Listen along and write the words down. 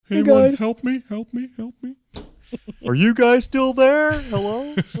Anyone help me, help me, help me. Are you guys still there?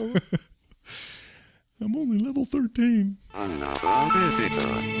 Hello? I'm only level 13. Another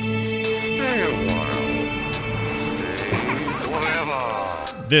visitor. Stay a while. Stay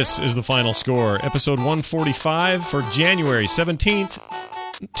forever. This is the final score, episode 145 for January 17th,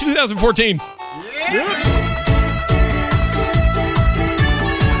 2014. Yep.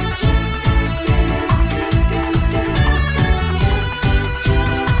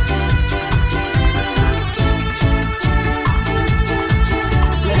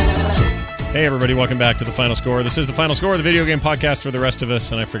 Hey everybody, welcome back to The Final Score. This is The Final Score, the video game podcast for the rest of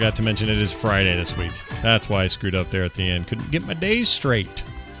us, and I forgot to mention it is Friday this week. That's why I screwed up there at the end. Couldn't get my days straight.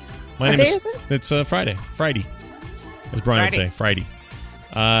 My name is it? It's Friday. Friday. As Brian would say, Friday.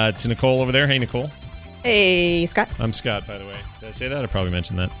 It's Nicole over there. Hey, Nicole. Hey, Scott. I'm Scott, by the way. Did I say that? I probably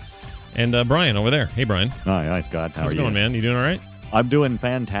mentioned that. And Brian over there. Hey, Brian. Hi, Scott. How How's are it you? going, man? You doing all right? I'm doing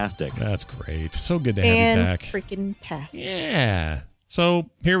fantastic. That's great. So good to have you back. Freaking pass. Yeah. So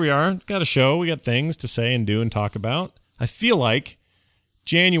here we are. Got a show. We got things to say and do and talk about. I feel like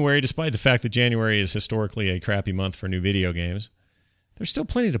January, despite the fact that January is historically a crappy month for new video games, there's still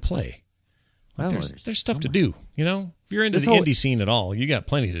plenty to play. Like there's stuff to do. You know, if you're into the indie scene at all, you got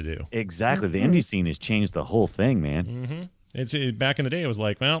plenty to do. Exactly. The indie scene has changed the whole thing, man. Mm-hmm. It's back in the day, it was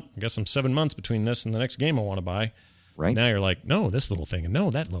like, well, I guess I'm 7 months between this and the next game I want to buy. Right. Now you're like, no, this little thing, and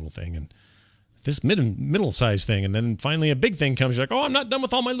no, that little thing, and this middle-sized thing, and then finally a big thing comes. You're like, oh, I'm not done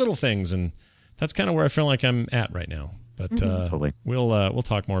with all my little things, and that's kind of where I feel like I'm at right now. But Totally. we'll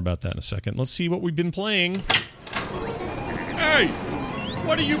talk more about that in a second. Let's see what we've been playing. Hey,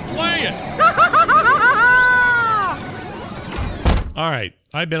 what are you playing? All right,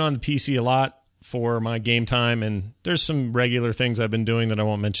 I've been on the PC a lot for my game time, and there's some regular things I've been doing that I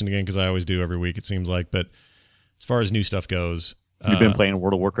won't mention again because I always do every week, it seems like. But as far as new stuff goes, You've been playing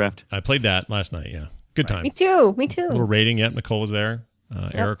World of Warcraft? I played that last night, yeah. Good time. Me too. A little rating, yep. Nicole was there.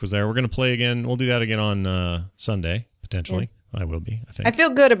 Eric was there. We're going to play again. We'll do that again on Sunday, potentially. I will be, I think. I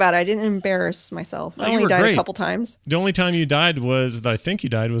feel good about it. I didn't embarrass myself. I only died a couple times. The only time you died was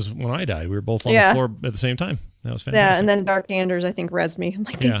when I died. We were both on the floor at the same time. That was fantastic. Yeah, and then Dark Anders, I think, rezzed me. I'm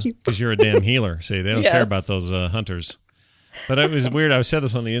like, thank you. Because you're a damn healer. See, they don't care about those hunters. But it was weird. I said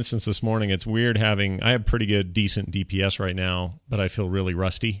this on the instance this morning. It's weird I have pretty good, decent DPS right now, but I feel really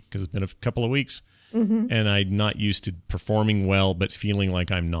rusty because it's been a couple of weeks. Mm-hmm. And I'm not used to performing well, but feeling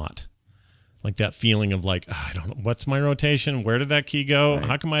like I'm not. Like that feeling of like, I don't know, what's my rotation? Where did that key go? Right.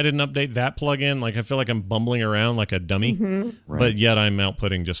 How come I didn't update that plugin? Like I feel like I'm bumbling around like a dummy, but yet I'm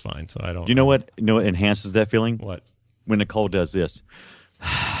outputting just fine. So I don't. Do you know what enhances that feeling? What? When Nicole does this.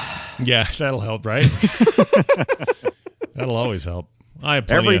 Yeah, that'll help, right? That'll always help.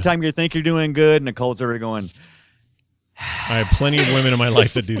 Every time you think you're doing good, Nicole's already going. I have plenty of women in my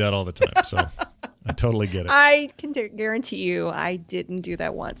life that do that all the time, so I totally get it. I can guarantee you I didn't do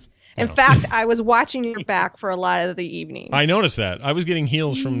that once. In fact, I was watching your back for a lot of the evening. I noticed that. I was getting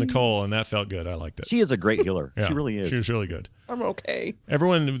heals from Nicole, and that felt good. I liked it. She is a great healer. Yeah, she really is. She was really good. I'm okay.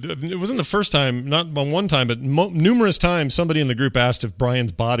 Everyone, it wasn't the first time, not one time, but numerous times somebody in the group asked if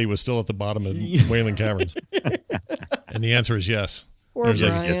Brian's body was still at the bottom of Wailing Caverns. And the answer is yes. There's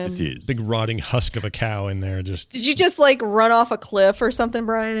Brian. Yes, it is. Big rotting husk of a cow in there. Did you just like run off a cliff or something,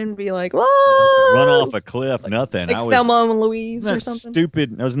 Brian, and be like, "Whoa!" Run off a cliff? Nothing. Like Thelma and Louise or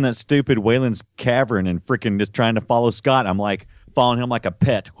something. I was in that stupid Wayland's Cavern and freaking just trying to follow Scott. I'm like following him like a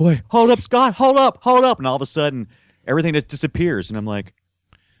pet. Wait, hold up, Scott! Hold up! And all of a sudden, everything just disappears, and I'm like.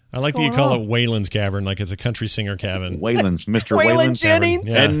 I like that you call it Wayland's Cavern, like it's a country singer cabin. Wayland's, Mr. Wayland Jennings.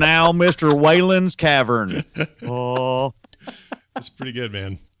 Yeah. And now Mr. Wayland's Cavern. Oh. That's pretty good,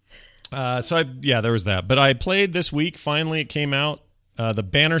 man. There was that. But I played this week. Finally, it came out. The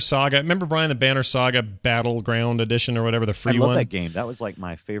Banner Saga. Remember, Brian, the Banner Saga Battleground Edition or whatever, the free one? I love that game. That was like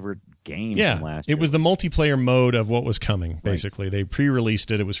my favorite game from last year. It was the multiplayer mode of what was coming, basically. Right. They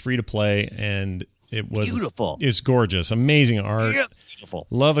pre-released it. It was free to play, and it was beautiful. It's gorgeous. Amazing art. Yes, beautiful.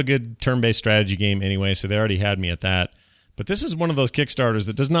 Love a good turn-based strategy game anyway, so they already had me at that. But this is one of those Kickstarters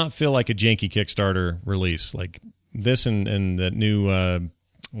that does not feel like a janky Kickstarter release. Like this and the new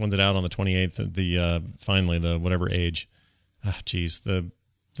one's it out on the 28th, finally the whatever age. The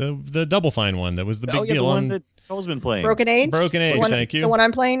Double Fine one that was the big deal the one on that Joel's been playing. Broken Age? Thank you. The one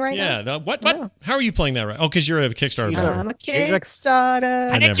I'm playing right now? Yeah. What? Yeah. How are you playing that right? Oh, because you're a Kickstarter. I'm a Kickstarter.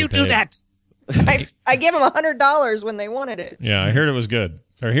 How did you do that? I gave them $100 when they wanted it. Yeah, I heard it was good.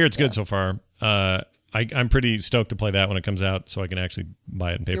 I hear it's good so far. I'm pretty stoked to play that when it comes out, so I can actually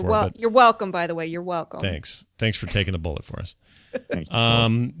buy it and pay for it. But you're welcome, by the way. You're welcome. thanks for taking the bullet for us. Thanks.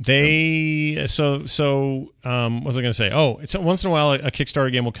 What was I going to say? Oh, it's once in a while a Kickstarter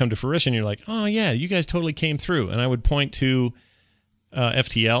game will come to fruition. You're like, oh yeah, you guys totally came through. And I would point to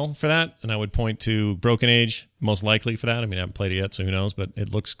FTL for that, and I would point to Broken Age most likely for that. I mean, I haven't played it yet, so who knows? But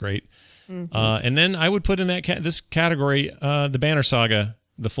it looks great. Mm-hmm. And then I would put in that this category the Banner Saga.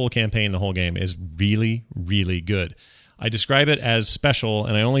 The full campaign, the whole game is really, really good. I describe it as special,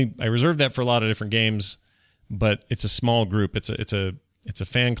 and I reserve that for a lot of different games, but it's a small group. It's a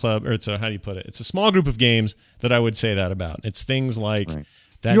fan club, or how do you put it? It's a small group of games that I would say that about. It's things like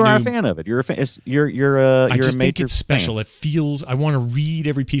that. You are a fan of it. You're a fan. I just think it's special. Fan. It feels. I want to read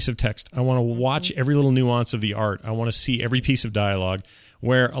every piece of text. I want to watch every little nuance of the art. I want to see every piece of dialogue.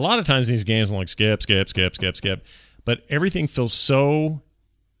 Where a lot of times in these games, I'm like skip, but everything feels so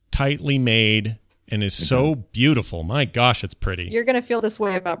tightly made and is so beautiful. My gosh, it's pretty. You're going to feel this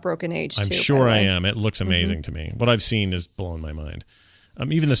way about Broken Age, too. I'm sure I am. It looks amazing to me. What I've seen is blowing my mind.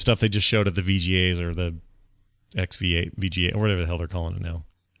 Even the stuff they just showed at the VGAs or the XV8, VGA, or whatever the hell they're calling it now.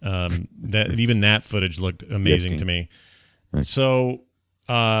 That footage looked amazing to me. Right. So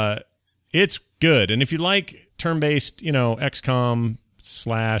it's good. And if you like turn-based, XCOM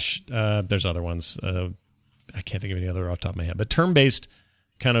 / there's other ones. I can't think of any other off the top of my head. But turn-based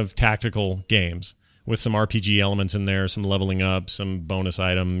kind of tactical games with some RPG elements in there, some leveling up, some bonus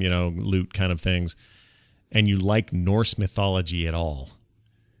item, loot kind of things, and you like Norse mythology at all,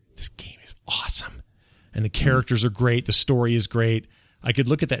 this game is awesome. And the characters are great. The story is great. I could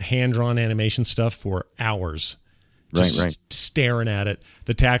look at that hand-drawn animation stuff for hours, just staring at it.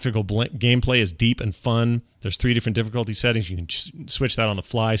 The tactical gameplay is deep and fun. There's 3 different difficulty settings. You can switch that on the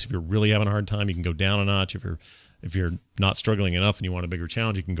fly. So if you're really having a hard time, you can go down a notch. If you're not struggling enough and you want a bigger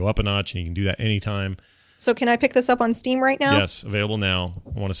challenge, you can go up a notch, and you can do that anytime. So can I pick this up on Steam right now? Yes, available now.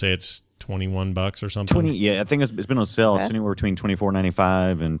 I want to say it's $21 or something. I think it's been on sale. It's anywhere between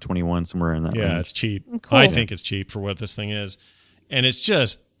 $24.95 and $21, somewhere in that range. Yeah, it's cheap. Cool. I think it's cheap for what this thing is. And it's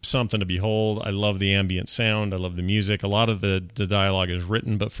just something to behold. I love the ambient sound. I love the music. A lot of the dialogue is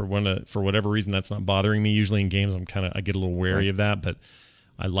written, but for whatever reason, that's not bothering me. Usually in games, I get a little wary of that, but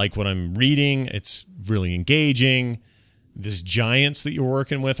I like what I'm reading. It's really engaging. These giants that you're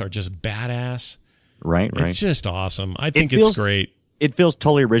working with are just badass. Right. It's just awesome. I think it's great. It feels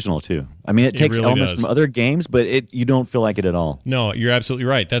totally original too. I mean, it takes really elements from other games, but you don't feel like it at all. No, you're absolutely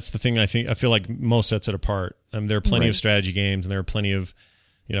right. That's the thing. I feel like most sets it apart. There are plenty of strategy games, and there are plenty of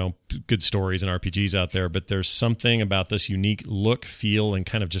good stories and RPGs out there. But there's something about this unique look, feel, and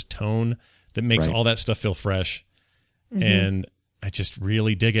kind of just tone that makes all that stuff feel fresh. Mm-hmm. And I just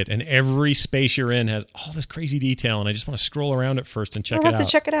really dig it. And every space you're in has all this crazy detail, and I just want to scroll around it first and check it out.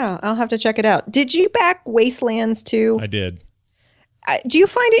 I'll have to check it out. Did you back Wastelands 2? I did. Do you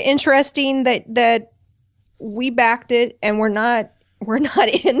find it interesting that we backed it and we're not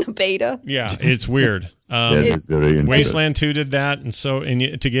in the beta? Yeah, it's weird. Wasteland 2 did that, and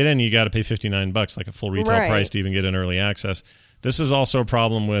to get in, you got to pay $59, like a full retail price to even get in early access. This is also a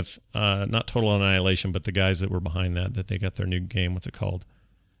problem with not Total Annihilation, but the guys that were behind that they got their new game. What's it called?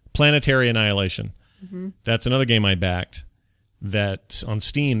 Planetary Annihilation. Mm-hmm. That's another game I backed that on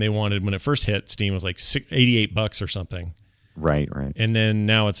Steam they wanted, when it first hit, Steam was like $88 or something. Right. And then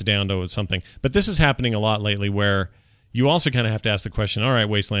now it's down to something. But this is happening a lot lately where you also kind of have to ask the question, all right,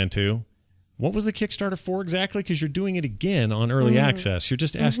 Wasteland 2, what was the Kickstarter for exactly? Because you're doing it again on early access. You're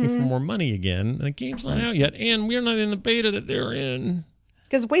just asking for more money again. And the game's not out yet, and we're not in the beta that they're in.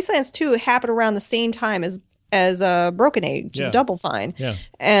 Because Wastelands 2 happened around the same time as Broken Age, Double Fine. Yeah.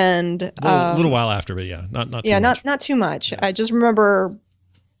 And a little while after, but not too much. Not too much. Yeah. I just remember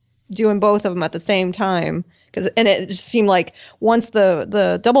doing both of them at the same time. And it just seemed like once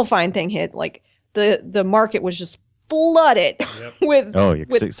the Double Fine thing hit, like the market was just flooded with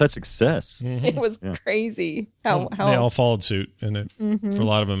such success. Mm-hmm. It was crazy how they all followed suit, and for a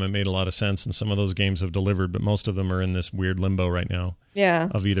lot of them it made a lot of sense, and some of those games have delivered, but most of them are in this weird limbo right now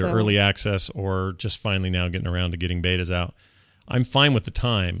of either early access or just finally now getting around to getting betas out. I'm fine with the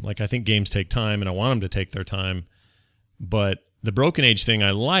time. Like, I think games take time, and I want them to take their time, but the Broken Age thing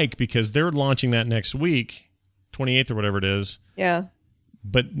I like because they're launching that next week, 28th or whatever it is. Yeah.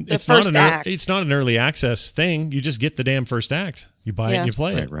 But it's not an early access thing. You just get the damn first act. You buy it and you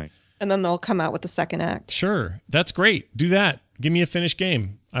play it. Right. And then they'll come out with the second act. Sure. That's great. Do that. Give me a finished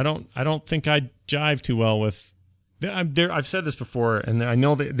game. I don't think I jive too well with... I've said this before, and I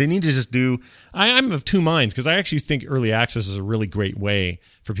know that they need to just do... I'm of two minds, because I actually think early access is a really great way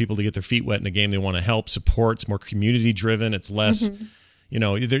for people to get their feet wet in a game they want to help support. It's more community-driven. It's less...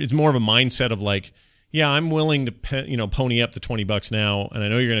 it's more of a mindset of like... yeah, I'm willing to pony up the $20 now, and I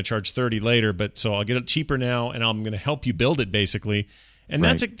know you're going to charge 30 later, but so I'll get it cheaper now, and I'm going to help you build it basically, and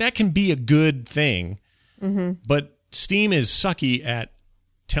that can be a good thing. Mm-hmm. But Steam is sucky at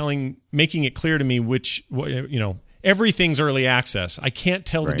making it clear to me which everything's early access. I can't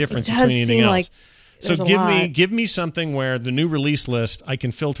tell the difference between anything else. Like so give me something where the new release list I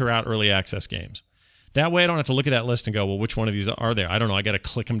can filter out early access games. That way I don't have to look at that list and go, well, which one of these are there? I don't know. I got to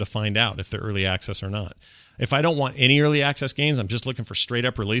click them to find out if they're early access or not. If I don't want any early access games, I'm just looking for straight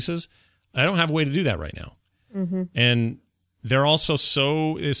up releases. I don't have a way to do that right now. Mm-hmm. And they're also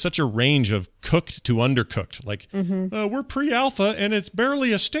is such a range of cooked to undercooked. Like, we're pre-alpha and it's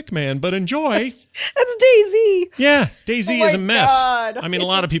barely a stick man, but enjoy. That's DayZ. Yeah, DayZ is a mess. God. I mean, a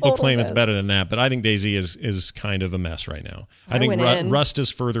lot of people claim it's better than that, but I think DayZ is kind of a mess right now. I think Rust is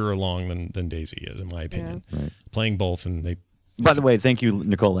further along than DayZ is, in my opinion. Yeah. Right. Playing both, and they. By the way, thank you,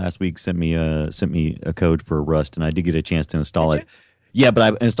 Nicole. Last week sent me a code for Rust, and I did get a chance to install it. Yeah, but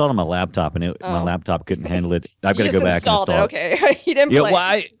I installed it on my laptop, and my laptop couldn't handle it. I've got to go back and install it. Okay, you didn't play.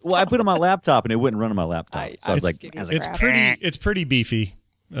 I put it on my laptop, and it wouldn't run on my laptop. So I was like, it's pretty beefy,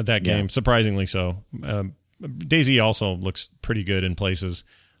 that game, surprisingly so. DayZ also looks pretty good in places,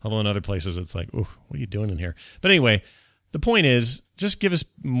 although in other places it's like, ooh, what are you doing in here? But anyway, the point is, just give us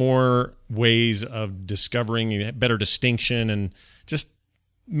more ways of discovering better distinction and just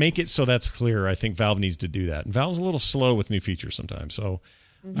make it so that's clear. I think Valve needs to do that. And Valve's a little slow with new features sometimes, so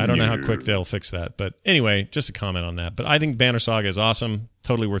I don't know how quick they'll fix that. But anyway, just a comment on that. But I think Banner Saga is awesome,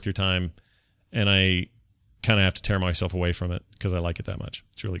 totally worth your time, and I kind of have to tear myself away from it because I like it that much.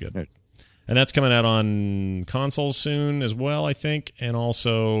 It's really good. Right. And that's coming out on consoles soon as well, I think. And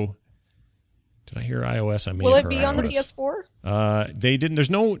also, did I hear iOS? I may Will have it be heard on the iOS. PS4? They didn't. There's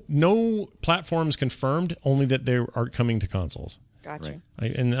no platforms confirmed, only that they are coming to consoles. Gotcha.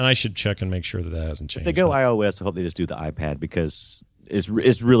 Right. And I should check and make sure that hasn't changed. If they go iOS, I hope they just do the iPad because it's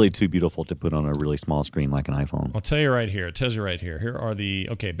really too beautiful to put on a really small screen like an iPhone. I'll tell you right here. It tells you right here. Here are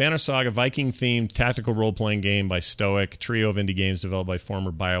Banner Saga, Viking-themed tactical role-playing game by Stoic, trio of indie games developed by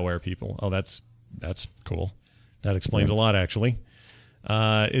former BioWare people. Oh, that's cool. That explains a lot, actually.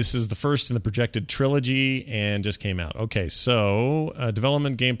 This is the first in the projected trilogy and just came out. Okay, so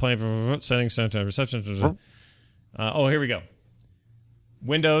development, gameplay, settings, reception. Here we go.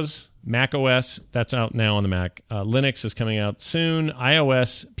 Windows, Mac OS, that's out now on the Mac. Linux is coming out soon.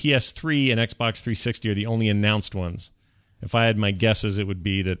 iOS, PS3, and Xbox 360 are the only announced ones. If I had my guesses, it would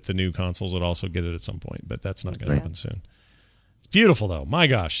be that the new consoles would also get it at some point, but that's not going to happen soon. It's beautiful, though. My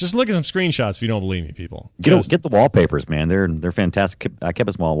gosh. Just look at some screenshots if you don't believe me, people. Get the wallpapers, man. They're fantastic. I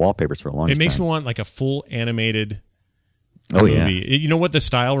kept some wallpapers for a long time. It makes me want like a full animated movie. Yeah. You know what the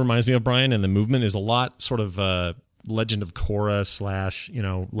style reminds me of, Brian, and the movement is a lot sort of... Legend of Korra / Last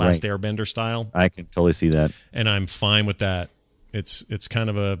Airbender style. I can totally see that, and I'm fine with that. It's kind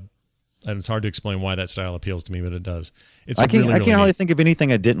of and it's hard to explain why that style appeals to me, but it does. I can't hardly think of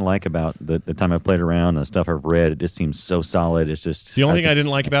anything I didn't like about the time I played around, the stuff I've read. It just seems so solid. It's just the only thing I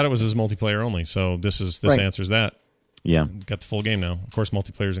didn't like about it was his multiplayer only. So this answers that. Yeah, got the full game now. Of course,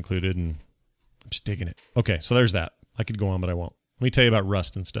 multiplayer's included, and I'm just digging it. Okay, so there's that. I could go on, but I won't. Let me tell you about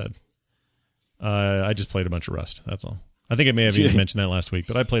Rust instead. I just played a bunch of Rust. That's all. I think I may have even mentioned that last week,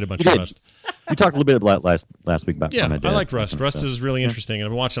 but I played a bunch of Rust. You talked a little bit about last week about I like Rust. Rust is really interesting, and I've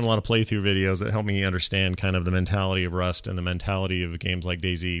been watching a lot of playthrough videos that help me understand kind of the mentality of Rust and the mentality of games like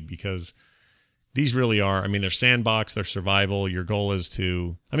DayZ, because these really are. I mean, they're sandbox, they're survival. Your goal is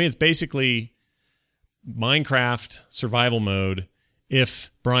it's basically Minecraft survival mode.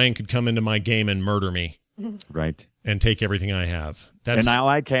 If Brian could come into my game and murder me, right, and take everything I have. And now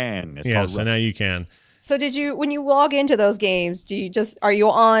I can. Yes, and now you can. So when you log into those games, are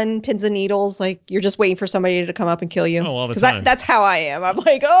you on pins and needles? Like you're just waiting for somebody to come up and kill you? Oh, all the time. That's how I am. I'm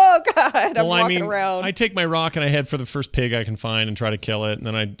like, oh God, I'm walking around. I take my rock and I head for the first pig I can find and try to kill it. And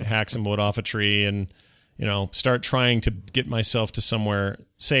then I hack some wood off a tree and, start trying to get myself to somewhere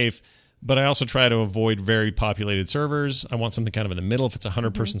safe. But I also try to avoid very populated servers. I want something kind of in the middle. If it's a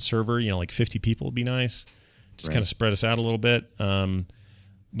 100-person server, like 50 people would be nice. Just kind of spread us out a little bit.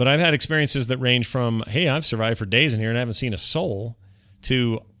 But I've had experiences that range from, hey, I've survived for days in here and I haven't seen a soul,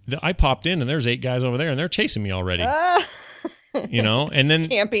 to I popped in and there's 8 guys over there and they're chasing me already. And then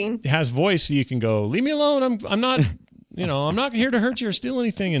camping. It has voice, so you can go, leave me alone. I'm not, I'm not here to hurt you or steal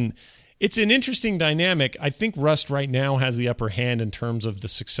anything. And it's an interesting dynamic. I think Rust right now has the upper hand in terms of the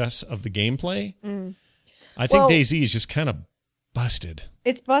success of the gameplay. I think DayZ is just kind of busted.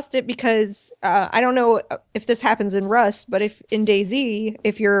 It's busted because I don't know if this happens in Rust, but if in DayZ,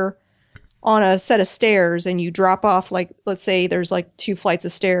 if you're on a set of stairs and you drop off, like let's say there's like 2 flights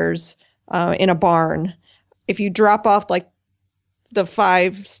of stairs in a barn. If you drop off like the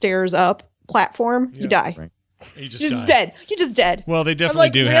 5 stairs up platform, you die. Right. You just Just die. dead. You're just dead. Well, they I'm definitely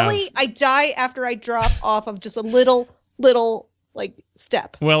like, do really? have. I die after I drop off of just a little like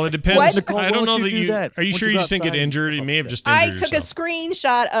step. Well, it depends. What? Nicole, I why don't don't know you that do you. that? Are you Once sure you you go just didn't get outside, injured? You may have just injured I took yourself. a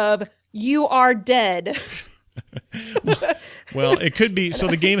screenshot of you are dead. Well, it could be. So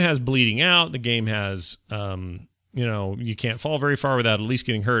the game has bleeding out. The game has, you can't fall very far without at least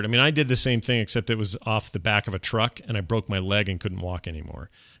getting hurt. I mean, I did the same thing, except it was off the back of a truck, and I broke my leg and couldn't walk anymore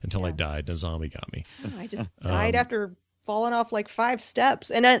until I died. A zombie got me. I just died after falling off like 5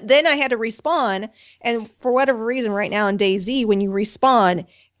 steps. And then I had to respawn. And for whatever reason, right now in DayZ, when you respawn,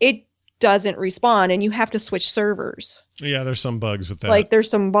 it doesn't respawn and you have to switch servers. Yeah, there's some bugs with that. Like there's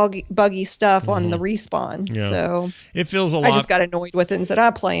some buggy stuff on the respawn. Yeah. So it feels a lot. I just got annoyed with it and said,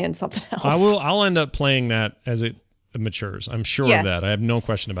 I'm playing something else. I'll end up playing that as it matures. I'm sure Yes. of that. I have no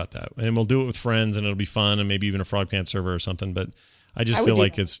question about that. And we'll do it with friends, and it'll be fun, and maybe even a Frog Pants server or something. But I just I would feel do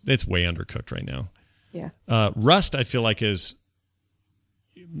like that. it's way undercooked right now. Yeah. Rust, I feel like, is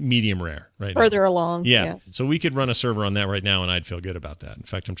medium rare right now. Further along. Yeah. So we could run a server on that right now, and I'd feel good about that. In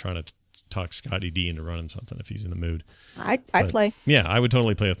fact, I'm trying to talk Scotty D into running something if he's in the mood. I But, play. Yeah, I would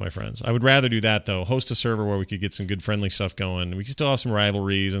totally play with my friends. I would rather do that, though. Host a server where we could get some good friendly stuff going. We could still have some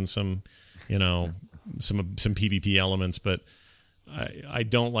rivalries and some, some PvP elements, but I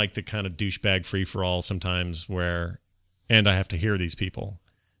don't like the kind of douchebag free-for-all sometimes where, and I have to hear these people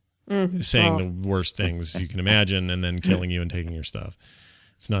saying the worst things you can imagine and then killing you and taking your stuff.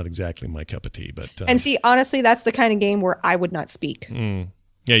 It's not exactly my cup of tea, but... And see, honestly, that's the kind of game where I would not speak.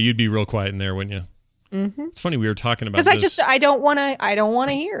 yeah, you'd be real quiet in there, wouldn't you? Mm-hmm. It's funny, we were talking about Because this. I don't want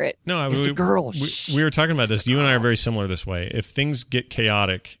to hear it. No, It's a girl. We were talking about this. You and I are very similar this way. If things get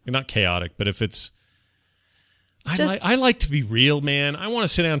chaotic, not chaotic, but if it's... I like to be real, man. I want to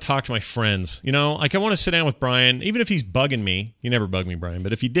sit down and talk to my friends. Like I want to sit down with Brian, even if he's bugging me. You never bug me, Brian,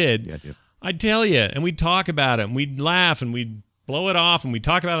 but if you did, Yeah, I do. I'd tell you, and we'd talk about it, and we'd laugh, and we'd blow it off, and we'd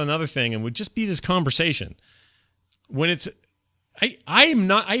talk about another thing, and we'd just be this conversation. When it's...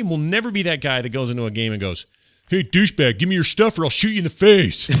 I will never be that guy that goes into a game and goes, "Hey, douchebag, give me your stuff or I'll shoot you in the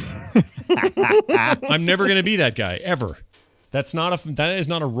face." I'm never going to be that guy, ever. That is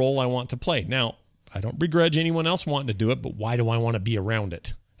not a role I want to play. Now, I don't begrudge anyone else wanting to do it, but why do I want to be around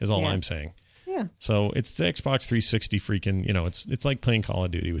it, is all I'm saying. Yeah. So it's the Xbox 360 freaking, it's like playing Call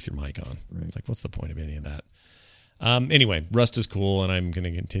of Duty with your mic on. Right. It's like, what's the point of any of that? Anyway, Rust is cool, and I'm going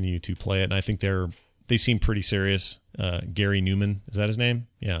to continue to play it, and I think they seem pretty serious. Gary Newman, is that his name?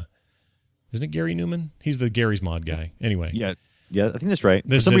 Yeah. Isn't it Gary Newman? He's the Gary's Mod guy. Anyway. Yeah, I think that's right.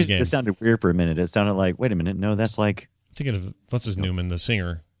 This For some is his reason, game. It sounded weird for a minute. It sounded like, wait a minute, no, that's like... Thinking of, what's his Newman, the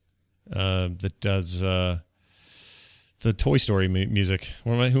singer that does the Toy Story music.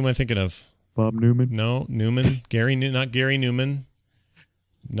 Who am I thinking of? Bob Newman. No, Newman. Not Gary Newman.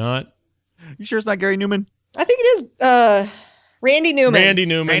 Not... You sure it's not Gary Newman? I think it is Randy Newman. Randy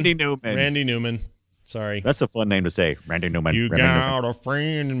Newman. Randy Newman. Randy Newman. Sorry. That's a fun name to say. Randy Newman. You Randy got Newman. a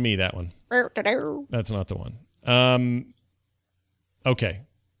friend in me, that one. That's not the one. Okay.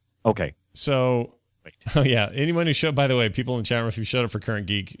 Okay. So, Wait. oh yeah. Anyone who showed, by the way, people in the chat room, if you showed up for Current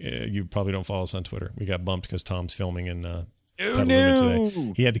Geek, you probably don't follow us on Twitter. We got bumped because Tom's filming in Petaluma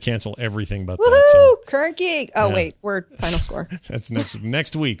today. He had to cancel everything but that. Woohoo! So Current Geek. Oh, Yeah. wait. We're final score. that's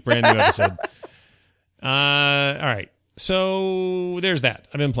next week. Brand new episode. All right. So there's that.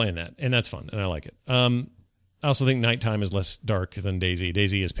 I've been playing that, and that's fun, and I like it. I also think nighttime is less dark than DayZ.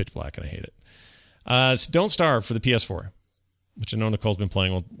 DayZ is pitch black, and I hate it. So Don't Starve for the PS4, which I know Nicole's been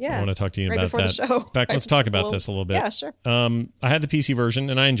playing. I Yeah. want to talk to you Right about before the that. show. In fact, let's talk about this a little bit. Yeah, sure. I had the PC version,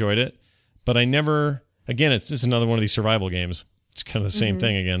 and I enjoyed it, but I never... Again, it's just another one of these survival games. It's kind of the same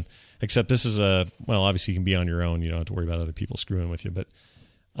thing again, except this is obviously you can be on your own. You don't have to worry about other people screwing with you, but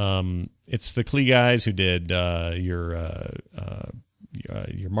it's the Klee guys who did your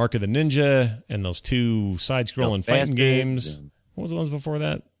Mark of the Ninja and those 2 side-scrolling fighting games. What was the ones before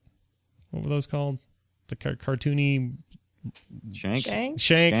that? What were those called? The cartoony Shank.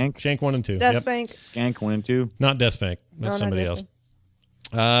 Shank 1 and 2. Death Yep. Spank. Skank 1 and 2. Not Deathspank. That's No, not somebody else.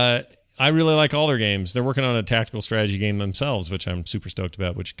 Deathspank. I really like all their games. They're working on a tactical strategy game themselves, which I'm super stoked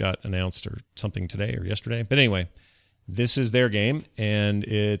about, which got announced or something today or yesterday. But anyway, this is their game, and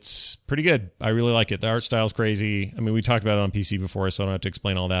it's pretty good. I really like it. The art style's crazy. I mean, we talked about it on PC before, so I don't have to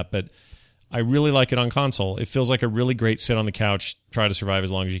explain all that, but I really like it on console. It feels like a really great sit on the couch, try to survive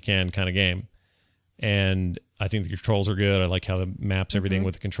as long as you can kind of game. And I think the controls are good. I like how it maps everything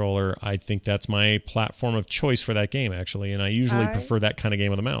with the controller. I think that's my platform of choice for that game, actually. And I usually prefer that kind of game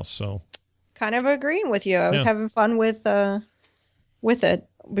with a mouse. So Kind of agreeing with you. I was Yeah. having fun with it.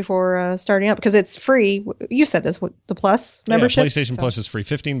 starting up because it's free. You said this, the Plus membership. Yeah, PlayStation Plus is free.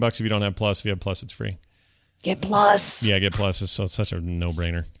 $15 if you don't have Plus. If you have Plus, it's free. Get Plus. Yeah, get Plus. It's such a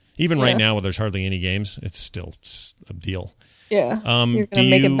no-brainer. Even right now, where there's hardly any games, it's still a deal. Yeah, you're gonna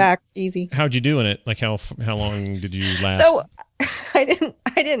make it back easy. How'd you do in it? Like how long did you last? So I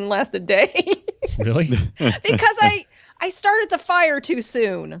didn't last a day. Really? Because I started the fire too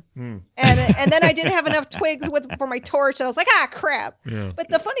soon, and then I didn't have enough twigs for my torch, and I was like, crap. Yeah. But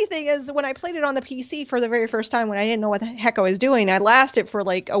the funny thing is, when I played it on the PC for the very first time, when I didn't know what the heck I was doing, I lasted for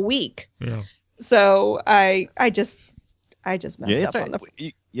like a week. Yeah. So I just messed up on the.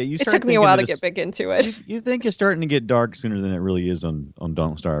 It took me a while to get back into it. You think it's starting to get dark sooner than it really is on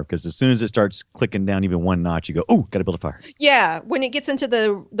Don't Starve, because as soon as it starts clicking down even one notch, you go, oh, got to build a fire. Yeah, when it gets into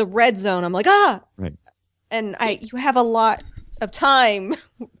the red zone, I'm like, right. And you have a lot of time.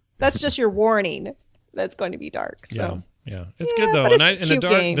 That's just your warning. That's going to be dark. So. Yeah. It's good though.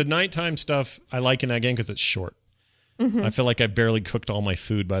 And the nighttime stuff I like in that game because it's short. Mm-hmm. I feel like I barely cooked all my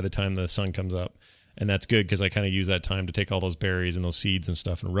food by the time the sun comes up. And that's good because I kind of use that time to take all those berries and those seeds and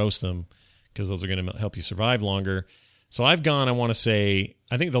stuff and roast them because those are going to help you survive longer. So I've gone, I want to say,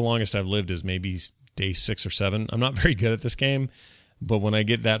 I think the longest I've lived is maybe day 6 or 7. I'm not very good at this game, but when I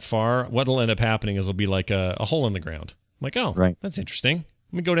get that far, what will end up happening is it'll be like a hole in the ground. I'm like, oh, right. That's interesting.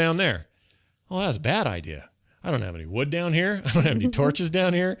 Let me go down there. Oh, that's a bad idea. I don't have any wood down here. I don't have any torches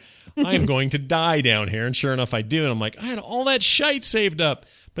down here. I am going to die down here. And sure enough, I do. And I'm like, I had all that shite saved up.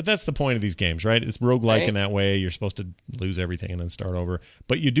 But that's the point of these games, right? It's roguelike in that way. You're supposed to lose everything and then start over.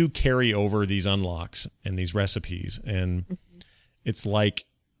 But you do carry over these unlocks and these recipes. And it's like,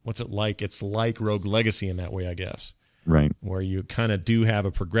 what's it like? It's like Rogue Legacy in that way, I guess. Right. Where you kind of do have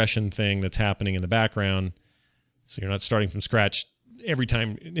a progression thing that's happening in the background. So you're not starting from scratch every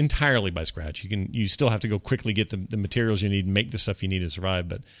time entirely by scratch. You still have to go quickly get the materials you need and make the stuff you need to survive.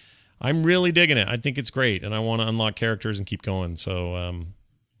 But I'm really digging it. I think it's great. And I want to unlock characters and keep going. So,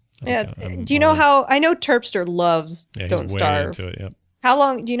 do you know how I know Terpster loves Don't Starve? Into it, yep. How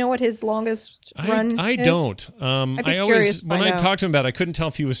long do you know what his longest run I is? don't. I always when I talked to him about it, I couldn't tell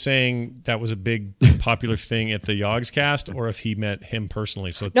if he was saying that was a big popular thing at the Yogs cast or if he met him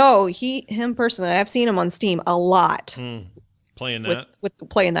personally. So him personally. I've seen him on Steam a lot. Playing that? With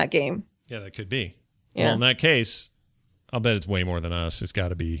playing that game. Yeah, that could be. Yeah. Well, in that case, I'll bet it's way more than us. It's got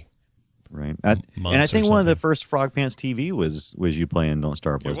to be. Right. And I think one of the first Frog Pants TV was you playing Don't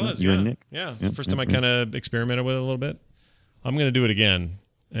Starve, wasn't it? You and Nick? Yeah. It's the first time I kind of experimented with it a little bit. I'm going to do it again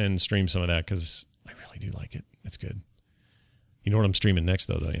and stream some of that because I really do like it. It's good. You know what I'm streaming next,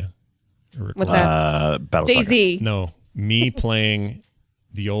 though, don't you? What's that? Battle Saga. No. Me playing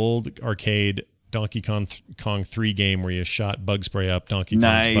the old arcade Donkey Kong 3 game where you shot bug spray up Donkey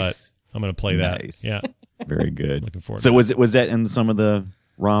Kong's butt. I'm going to play that. Nice. Yeah. Very good. Looking forward to it. Was that in some of the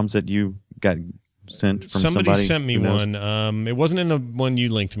ROMs that you got sent from somebody? Somebody sent me one. It wasn't in the one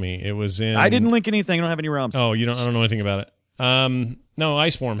you linked me. It was in... I didn't link anything. I don't have any ROMs. Oh, I don't know anything about it. No,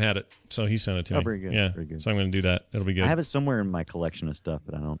 Iceworm had it, so he sent it to me. Very good. Yeah, very good. So I'm going to do that. It'll be good. I have it somewhere in my collection of stuff,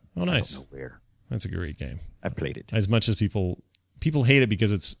 but I don't. Oh, nice. I don't know where. That's a great game. I've played it. As much as people hate it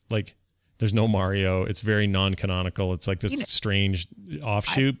because it's like there's no Mario. It's very non-canonical. It's like this strange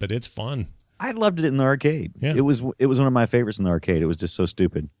offshoot, but it's fun. I loved it in the arcade. Yeah. It was one of my favorites in the arcade. It was just so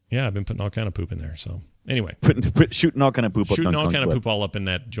stupid. Yeah, I've been putting all kind of poop in there. So anyway, shooting all kind of poop. Shooting all kind of poop all up in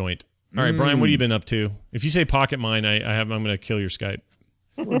that joint. All right, Brian, what have you been up to? If you say Pocket Mine, I'm going to kill your Skype.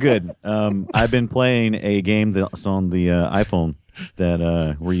 Good. I've been playing a game that's on the iPhone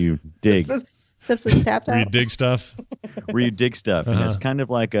that where you dig. Simpsons Tapped Out. Where you dig stuff. Where you dig stuff, and it's kind of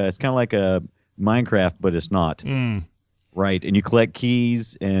like a Minecraft, but it's not. Right, and you collect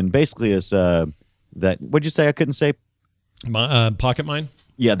keys, and basically it's that. What'd you say? I couldn't say. Pocket Mine.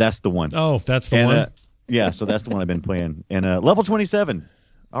 Yeah, that's the one. Oh, that's the one. Yeah, so that's the one I've been playing, and level 27.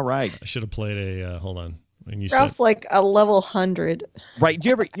 All right. I should have played a. Hold on. When you Ralph's like a level 100. Right. Do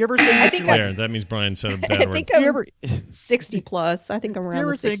you ever think that means Brian said a bad word. I think I'm 60 plus. I think I'm around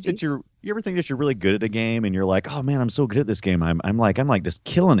the 60s. You ever think that you're really good at a game and you're like, oh man, I'm so good at this game. I'm like just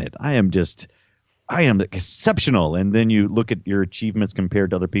killing it. I am exceptional. And then you look at your achievements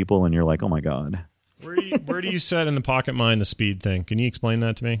compared to other people and you're like, oh my God. Where do you set in the Pocket Mine the speed thing? Can you explain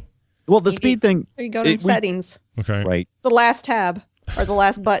that to me? Well, the speed thing. There you go to settings. Okay. Right. The last tab. Or the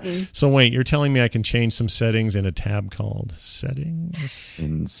last button. So wait, you're telling me I can change some settings in a tab called settings?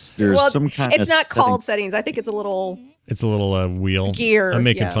 And there's some kind of it's not called settings. I think it's a little... It's a little wheel. Gear. I'm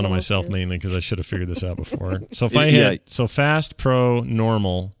making fun of myself mainly because I should have figured this out before. So if I hit fast, pro,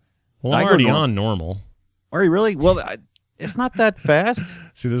 normal. Well, I'm already on normal. Are you really? Well, it's not that fast.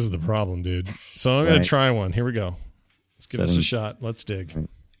 See, this is the problem, dude. So I'm going to try one. Here we go. Let's Give us a shot. Let's dig.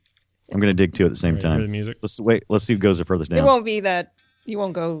 I'm going to dig too at the same Hear time. the music. Let's wait. Let's see who goes the furthest down. It won't be that. You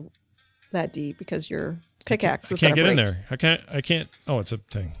won't go that deep because your pickaxe I is can't get gonna in break. there. I can't. Oh, it's a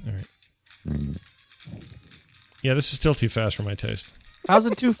thing. All right. Yeah, this is still too fast for my taste. How's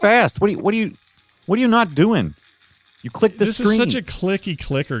it too fast? What are you not doing? You click the This screen. is such a clicky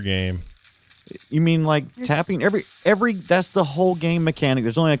clicker game. You mean like tapping every? That's the whole game mechanic.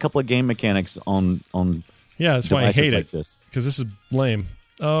 There's only a couple of game mechanics on. Yeah, that's why I hate like it. this. Because this is lame.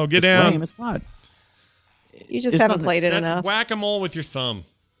 Oh, get It's down. lame. It's not. You just It's haven't not- played it That's enough. whack-a-mole with your thumb.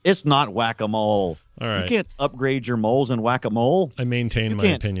 It's not whack-a-mole. All right. You can't upgrade your moles in whack-a-mole. I maintain my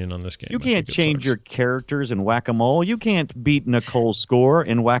can't- opinion on this game. You I can't think it change sucks. your characters in whack-a-mole. You can't beat Nicole's score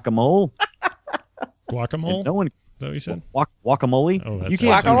in whack-a-mole. Guacamole? And no one Is that what you said? guacamole. Oh, that's you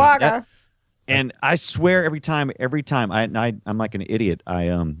can't awesome. Waka that- waka. And I swear every time I'm like an idiot. I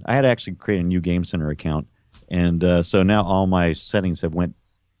had to actually create a new Game Center account, and so now all my settings have went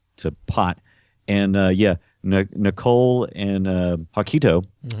to pot. And Nicole and Hawkito,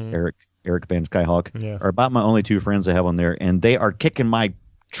 Eric Van Skyhawk, Yeah. are about my only two friends I have on there, and they are kicking my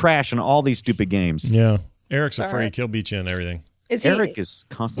trash in all these stupid games. Yeah. Eric's a All freak. right. He'll beat you in everything. Is he? Eric is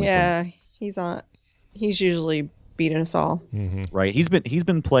constantly Yeah, he's on. He's usually beating us all. right. He's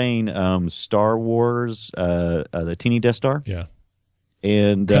been playing Star Wars, the Teeny Death Star, Yeah.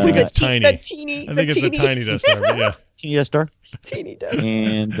 and I think it's The tiny. The teeny. I think it's the tiny Death Star, but yeah. Teeny Death Star, Teeny Death.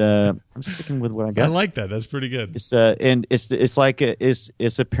 and I'm sticking with what I I got. like that. That's pretty good. It's like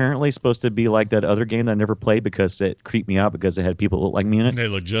it's apparently supposed to be like that other game that I never played because it creeped me out because it had people that look like me in it. They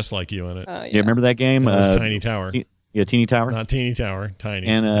look just like you in it. Yeah. You remember that game? That was Tiny Tower. Teeny Tower, Not Teeny Tower. Tiny.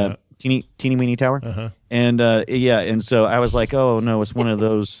 and teeny weeny tower. Uh-huh. And and so I was like, oh no, it's one of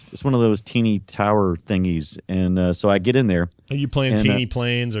those teeny tower thingies. And so I get in there. Are you playing and, Teeny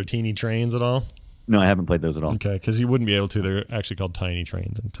Planes or Teeny Trains at all? No, I haven't played those at all. Okay, because you wouldn't be able to. They're actually called Tiny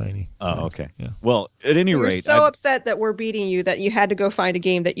Trains and Tiny. Oh, okay. Yeah. Well, at any So you're rate, so upset that we're beating you that you had to go find a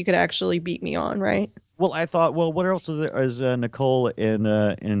game that you could actually beat me on, right? well, I thought, well, what else is Nicole and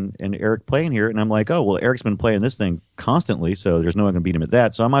Eric playing here? And I'm like, oh, well, Eric's been playing this thing constantly, so there's no one going to beat him at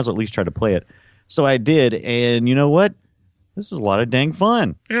that. So I might as well at least try to play it. So I did, and you know what? This is a lot of dang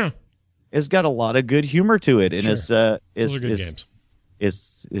fun. Yeah. It's got a lot of good humor to it, and Sure. it's Those are good games.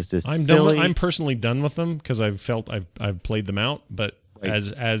 It's just I'm silly. done. I'm personally done with them because I've played them out. But Right.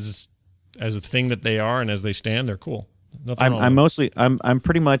 as a thing that they are and as they stand, they're cool. Nothing wrong I'm with mostly I'm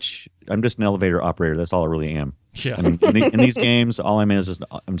pretty much I'm just an elevator operator. That's all I really am. them. Yeah. I mean, in these games, all I'm is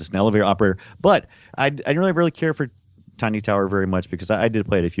I'm just an elevator operator. But I didn't really care for Tiny Tower very much because I did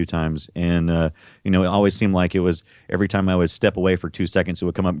play it a few times, and it always seemed like it was every time I would step away for 2 seconds, it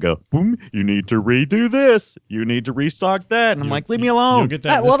would come up and go, boom, you need to redo this, you need to restock that, and I'm like, leave me alone. You'll get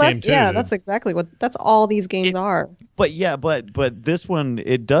that in this well, game that's too. dude. that's exactly that's all these games are. But yeah, but this one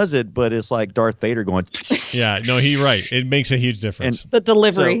it does it, but it's like Darth Vader going, Yeah. No, he's right. It makes a huge difference. The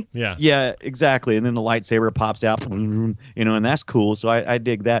delivery. Yeah. yeah, exactly, and then the lightsaber pops out, and that's cool. So I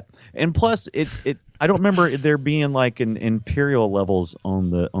dig that, and plus it I don't remember there being like an Imperial levels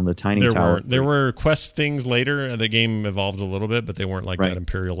on the Tiny Tower. There were quest things later. The game evolved a little bit, but they weren't like Right. that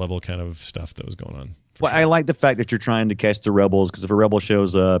Imperial level kind of stuff that was going on. Well, I like the fact that you're trying to catch the rebels because if a rebel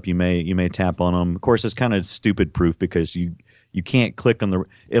shows up, you may tap on them. Of course, it's kind of stupid proof because you can't click on the.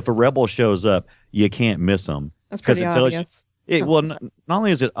 If a rebel shows up, you can't miss them. That's 'Cause pretty it tells you- obvious. Well, not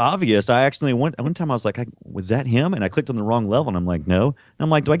only is it obvious, I actually one time I was like, was that him? And I clicked on the wrong level, and I'm like, no. And I'm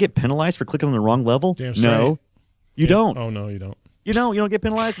like, do I get penalized for clicking on the wrong level? Damn No, straight. you don't. Oh no, you don't. You don't get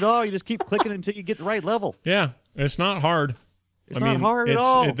penalized at all. You just keep clicking until you get the right level. Yeah, it's not hard. It's not hard at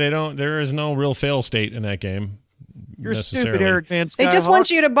all. There is no real fail state in that game. You're necessarily. stupid, Eric Van Skyhawk. They just want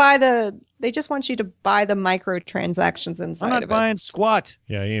you to buy the. They just want you to buy the microtransactions inside I'm not of buying squat.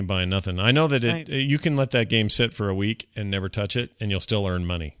 Yeah, you ain't buying nothing. I know that Right. you can let that game sit for a week and never touch it, and you'll still earn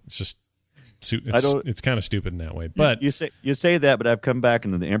money. It's just it's kind of stupid in that way. But You say that, but I've come back,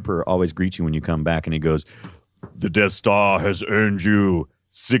 and the Emperor always greets you when you come back, and he goes, "The Death Star has earned you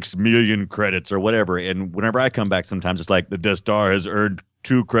 6 million credits or whatever." And whenever I come back, sometimes it's like the Death Star has earned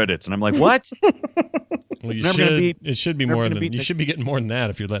 2 credits, and I'm like, "What?" well, you never gonna should. beat- It should be never more gonna than beat you Nick- should be getting more than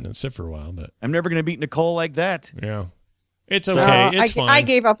that if you're letting it sit for a while. But I'm never going to beat Nicole like that. yeah, it's it. okay. It's fine. I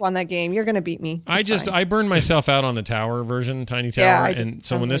gave up on that game. You're gonna beat me. It's fine. I burned myself out on the tower version, Tiny Tower, Yeah, and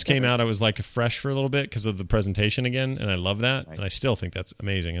so when this came out, I was like fresh for a little bit because of the presentation again, and I love that, and I still think that's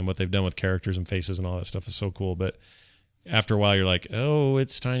amazing, and what they've done with characters and faces and all that stuff is so cool. But after a while, you're like, oh,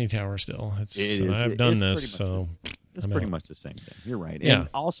 it's Tiny Tower still. It is. I've done It's this, pretty so It's pretty much the same thing. You're right. Yeah. And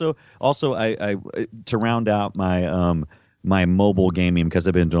also, I to round out my my mobile gaming, because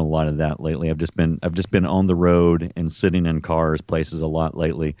I've been doing a lot of that lately. I've just been on the road and sitting in cars, places a lot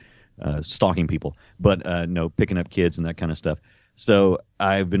lately, stalking people, but picking up kids and that kind of stuff. So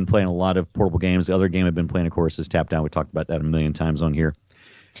I've been playing a lot of portable games. The other game I've been playing, of course, is Tap Down. We talked about that a million times on here.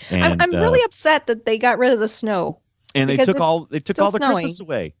 And, I'm really upset that they got rid of the snow. And they took all the snowing. Christmas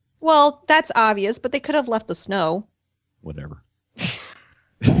away. Well, that's obvious, but they could have left the snow. Whatever.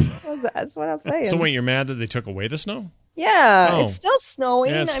 That's what I'm saying. So wait, you're mad that they took away the snow? Yeah, Oh. It's still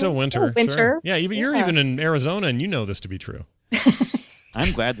snowing. Yeah, it's still winter. It's still winter. Sure. Yeah, you're even in Arizona, and you know this to be true.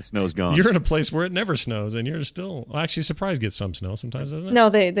 I'm glad the snow's gone. You're in a place where it never snows, and you're still actually surprised gets some snow sometimes, doesn't it? No,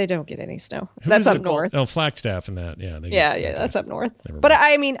 they don't get any snow. Who That's is up it? north. Oh, Flagstaff and that. Yeah. Yeah, that's up north. Never But mind.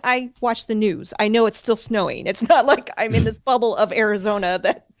 I mean, I watch the news. I know it's still snowing. It's not like I'm in this bubble of Arizona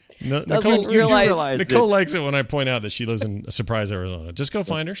that doesn't realize. Nicole likes it when I point out that she lives in Surprise, Arizona. Just go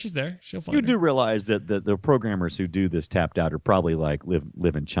find her. She's there. She'll find You her. do realize that the programmers who do this Tapped Out are probably like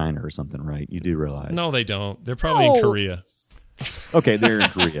live in China or something, right? You do realize. No, they don't. They're probably in Korea. Okay, they're in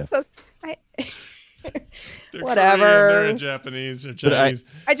Korea. They're Whatever. Korean, they're Japanese or Chinese.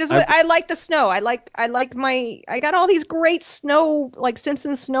 I like the snow. I got all these great snow, like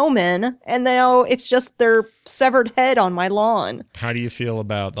Simpsons snowmen, and now it's just their severed head on my lawn. How do you feel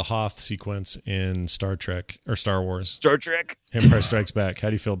about the Hoth sequence in Star Trek or Star Wars? Star Trek. Empire Strikes Back. How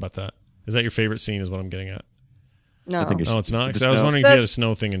do you feel about that? Is that your favorite scene? Is what I'm getting at. No. I think Oh, it's not. The 'Cause I was snow. wondering if you had a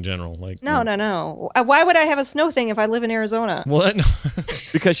snow thing in general. Like No. Why would I have a snow thing if I live in Arizona? Well, that,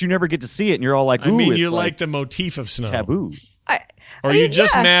 Because you never get to see it, and you're all like, I "Ooh, mean, it's you like the motif of snow. taboo." Or are you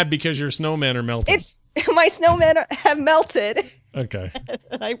just mad because your snowmen are melting? It's my snowmen have melted. Okay.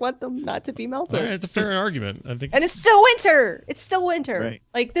 And I want them not to be melted. All right, it's a fair argument. I think. And it's still winter. It's still winter. Right.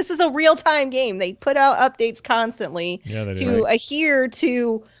 Like, this is a real-time game. They put out updates constantly Yeah, they do. to adhere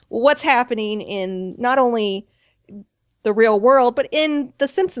to what's happening in not only the real world, but in the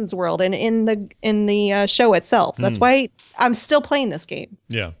Simpsons world and in the show itself. That's why I'm still playing this game.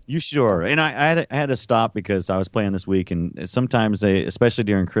 Yeah. You sure? And I had to stop because I was playing this week, and sometimes they, especially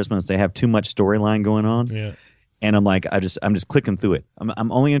during Christmas, they have too much storyline going on. Yeah. And I'm like, I'm just clicking through it.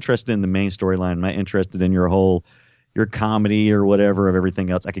 I'm only interested in the main storyline. I'm not interested in your comedy or whatever of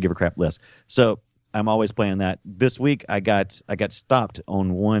everything else. I could give a crap less. So I'm always playing that. This week I got stopped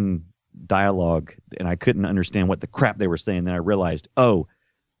on one dialogue, and I couldn't understand what the crap they were saying. Then I realized,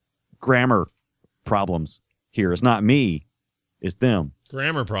 grammar problems here. It's not me, it's them.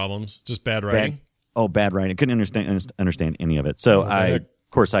 Grammar problems, just bad writing. Bad writing. Couldn't understand any of it. So What the heck? of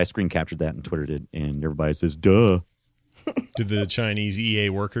course, I screen captured that and Twittered it, and everybody says, "Duh." Did the Chinese EA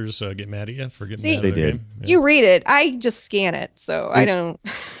workers get mad at you for getting See, mad at they their did. game? Yeah. You read it. I just scan it, so I don't.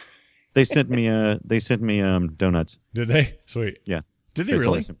 They sent me donuts. Did they? Sweet. Yeah. Did they They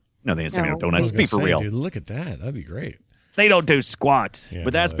really? totally- No, they didn't send me No. I was donuts. gonna Be for say, real. Dude, look at that. That'd be great. They don't do squat. Yeah,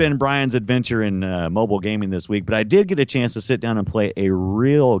 but that's no, been Brian's adventure in mobile gaming this week. But I did get a chance to sit down and play a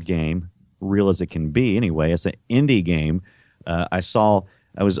real game, real as it can be anyway. It's an indie game. I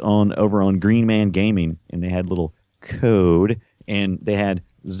was over on Green Man Gaming, and they had little code, and they had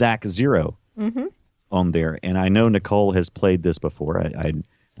Zach Zero on there. And I know Nicole has played this before. I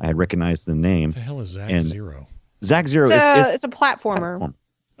had recognized the name. What the hell is Zach And- Zero? Zach Zero It's a platformer. platform.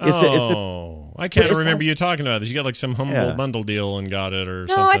 I can't it's remember you talking about this. You got like some humble Yeah. bundle deal and got it or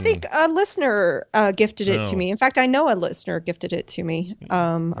No, something. I think a listener gifted it Oh. to me. In fact, I know a listener gifted it to me a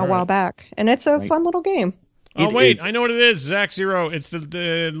right. while back, and it's a fun little game. Oh, It wait. is- I know what it is. Zach Zero. It's the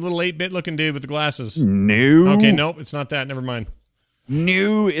little 8-bit looking dude with the glasses. No. Okay, nope. It's not that. Never mind.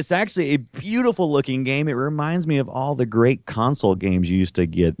 No, it's actually a beautiful looking game. It reminds me of all the great console games you used to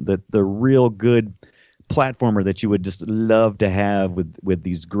get. The real good platformer that you would just love to have with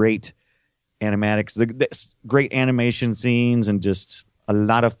these great animatics, the great animation scenes, and just a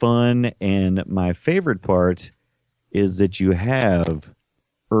lot of fun. And my favorite part is that you have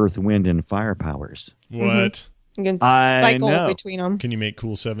Earth, Wind, and Fire powers. What? You can I cycle know. between them. Can you make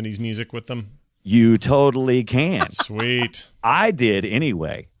cool 70s music with them? You totally can. Sweet. I did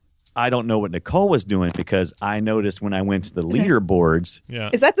anyway. I don't know what Nicole was doing because I noticed when I went to the leaderboards. Yeah.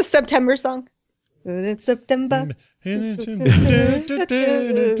 Is that the September song? It's September. I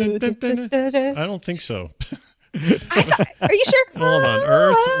don't think so. Are you sure? Hold on.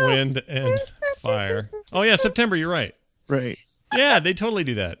 Earth, wind, and fire. Oh, yeah, September. You're right. Right. Yeah, they totally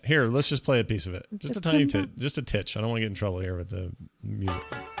do that. Here, let's just play a piece of it. Just a tiny just a titch. I don't want to get in trouble here with the music.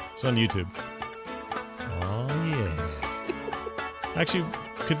 It's on YouTube. Oh, yeah. Actually,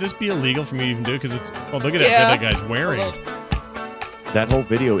 could this be illegal for me to even do? Because it's... Oh, look at Yeah. that guy's wearing. That whole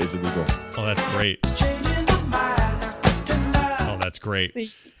video is illegal. Oh, that's great. Oh, that's great.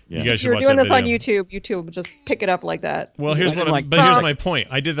 You guys If should you're watch doing that this on video. YouTube, YouTube will just pick it up like that. Well, here's Like- here's my point.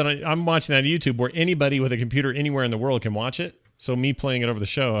 I did that. I'm watching that on YouTube where anybody with a computer anywhere in the world can watch it. So me playing it over the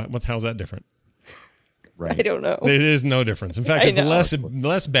show, how's that different? Right. I don't know. There is no difference. In fact, I it's know.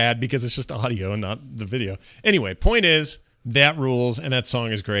 less bad because it's just audio and not the video. Anyway, point is that rules, and that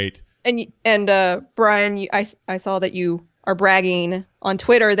song is great. And Brian, I saw that you are bragging on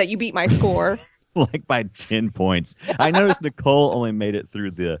Twitter that you beat my score. Like by 10 points. I noticed Nicole only made it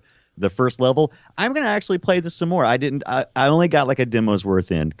through the first level. I'm going to actually play this some more. I only got like a demo's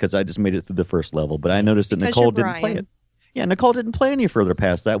worth in because I just made it through the first level, but I noticed that Because Nicole you're didn't play Brian. it. Yeah, Nicole didn't play any further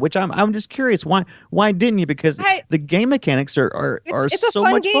past that, which I'm just curious. Why didn't you? Because the game mechanics are It's a so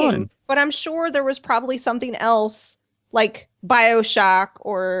fun much game, fun. but I'm sure there was probably something else like BioShock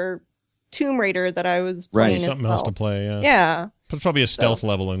or Tomb Raider that I was Right. playing. Something as else well. to play. Yeah. Yeah. There's probably a stealth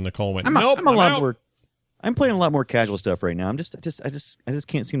level, and Nicole went. I'm Nope. a lot out." more. I'm playing a lot more casual stuff right now. I just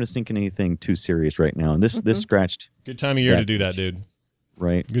can't seem to sink in anything too serious right now. And this scratched Good time of year to do that, dude.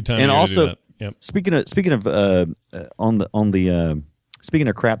 right. Good time. And of year also, to do that. Yep. Speaking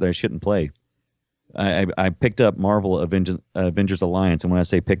of crap that I shouldn't play, I picked up Marvel Avengers Alliance, and when I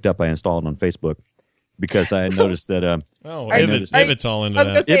say picked up, I installed it on Facebook because I had noticed that. Oh, Are you- Ibit's all into I was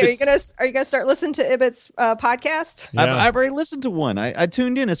gonna that. say, Ibit's- are you gonna start listening to Ibit's podcast? Yeah. I've already listened to one. I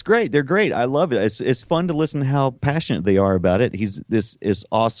tuned in. It's great. They're great. I love it. It's fun to listen to how passionate they are about it. This is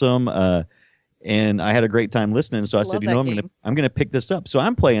awesome. And I had a great time listening. So I said, Love you know, that game. I'm gonna pick this up. So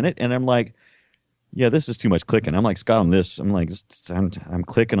I'm playing it, and I'm like, yeah, this is too much clicking. I'm like Scott on this. I'm like, I'm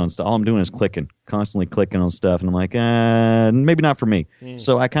clicking on stuff. All I'm doing is clicking, constantly clicking on stuff, and I'm like, maybe not for me.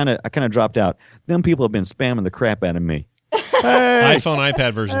 So I kind of dropped out. Then people have been spamming the crap out of me. Hey, iPhone,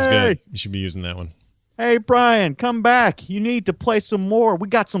 iPad version's Hey. good. You should be using that one. hey, Brian, come back. You need to play some more. We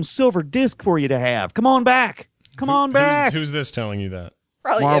got some silver disc for you to have. Come on back. Come on back. Who's this telling you that?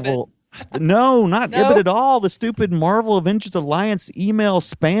 Probably Marvel. No, not No? Ibit at all. The stupid Marvel Avengers Alliance email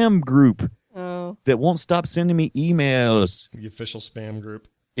spam group Ibit. Oh. that won't stop sending me emails. The official spam group.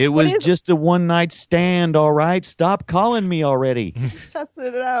 It was is- just a one night stand, all right? Stop calling me already. Testing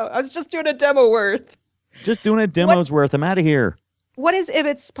it out. I was just doing a demo worth. Just doing a demo's worth. I'm out of here. What is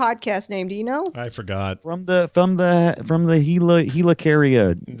Ibit's podcast name? Do you know? I forgot. From the helicarrier. From the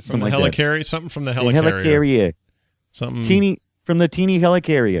like that. helicarrier. Something from the The helicarrier. helicarrier. Something. From the teeny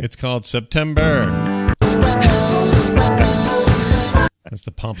helicarrier. It's called September. That's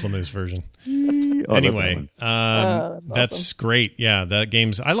the Pomplamoose version. Oh, Anyway, that's that's great. Yeah, that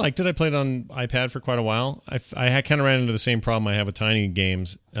game's. I liked it. I played it on iPad for quite a while. I kind of ran into the same problem I have with Tiny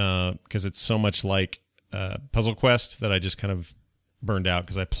games because it's so much like Puzzle Quest that I just kind of burned out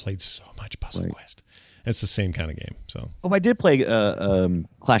because I played so much Puzzle Right. Quest. It's the same kind of game. So, I did play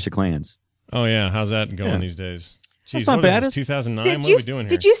Clash of Clans. oh yeah, how's that going Yeah. these days? Jeez, That's not what is bad. this, 2009? Did What you are we doing here?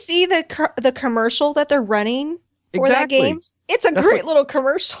 did you see the commercial that they're running for that Exactly. game? It's a That's great what- little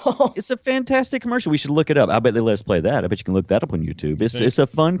commercial. It's a fantastic commercial. We should look it up. I bet they let us play that. I bet you can look that up on YouTube. think? It's a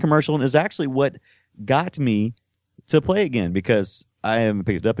fun commercial, and is actually what got me to play again because I haven't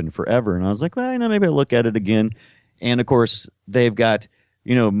picked it up in forever. And I was like, well, maybe I'll look at it again. And of course, they've got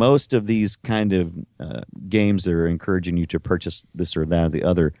most of these kind of games that are encouraging you to purchase this or that or the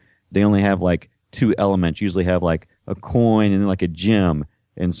other. They only have like two elements. Usually have like a coin and then like a gem,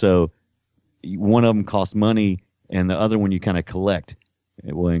 and so one of them costs money. And the other one you kind of collect.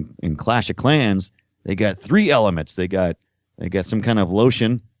 Well, in Clash of Clans, they got three elements. They got some kind of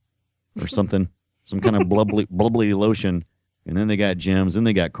lotion or something, some kind of bubbly lotion, and then they got gems, and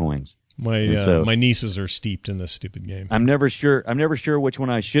they got coins. My nieces are steeped in this stupid game. I'm never sure which one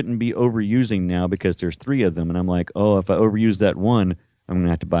I shouldn't be overusing now because there's three of them, and I'm like, oh, if I overuse that one, I'm gonna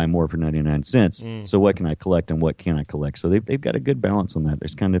have to buy more for 99 cents. So what can I collect and what can't I collect? So they've got a good balance on that.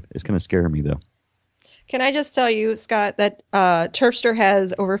 It's kind of scaring me though. Can I just tell you, Scott, that Turfster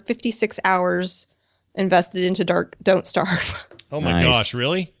has over 56 hours invested into Don't Starve. Oh my Nice. gosh,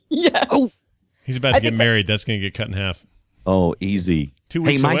 really? Yes. Oh. He's about to get married. That's going to get cut in half. Oh, easy. 2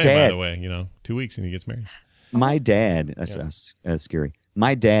 weeks hey, my away, dad, by the way. 2 weeks and he gets married. My dad. That's scary.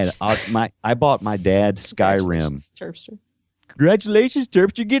 My dad. I bought my dad Skyrim. Turfster. Congratulations,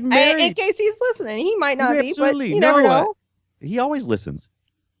 Terps! You're getting married. In case he's listening, he might not be, but Absolutely. you never No, know. He always listens.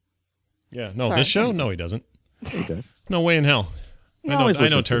 Yeah. No, Sorry. this show? No, he doesn't. He does. No way in hell. He I know always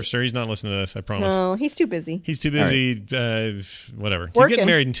listens to it. Turfster. He's not listening to this, I promise. No, he's too busy. He's too busy. Whatever. He's Working. getting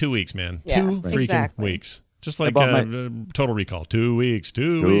married in 2 weeks, man. Yeah, 2 freaking exactly. weeks. Just like bought Total Recall. 2 weeks.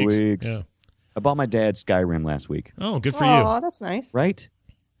 2 2 weeks. weeks. Yeah. I bought my dad Skyrim last week. Oh, good for Oh, that's nice. Right?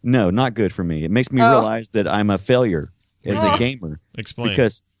 No, not good for me. It makes me Oh. realize that I'm a failure as a Oh. gamer you. Explain.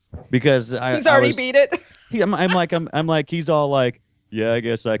 because I He's already was, beat it. I'm like he's all like, yeah, I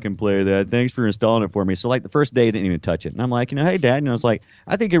guess I can play that. Thanks for installing it for me. So like the first day, I didn't even touch it. And I'm like, hey, Dad. And I was like,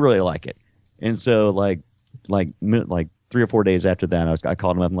 I think you really like it. And so like 3 or 4 days after that, I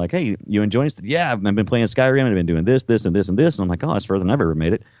called him up. I'm like, hey, you enjoying it? He said, yeah, I've been playing Skyrim. I've been doing this, this, and this, and this. And I'm like, oh, that's further than I've ever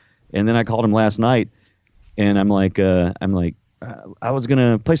made it. And then I called him last night, and I'm like, I was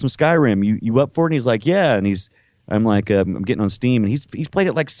gonna play some Skyrim. You up for it? And he's like, yeah. And I'm like, I'm getting on Steam, and he's played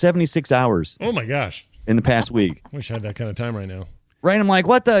it like 76 hours. Oh my gosh! In the past week. Wish I had that kind of time right now. Right? I'm like,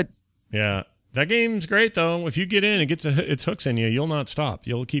 what the? Yeah, that game's great though. If you get in, it gets its hooks in you. You'll not stop.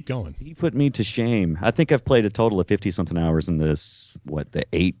 You'll keep going. He put me to shame. I think I've played a total of 50-something hours in this.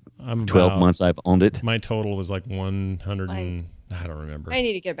 The 12 months I've owned it. My total was like 100 and I don't remember. I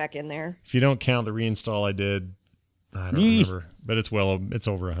need to get back in there. If you don't count the reinstall I did, I don't remember, but it's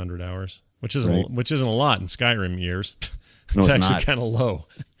over 100 hours, which isn't a lot in Skyrim years. It's actually kind of low.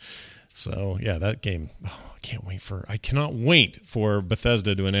 So yeah, that game. Oh, I cannot wait for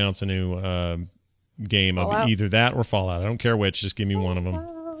Bethesda to announce a new game of Fallout. Either that or Fallout. I don't care which. Just give me one of them.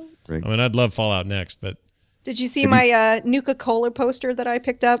 Right. I mean, I'd love Fallout next, but Did you see my Nuka-Cola poster that I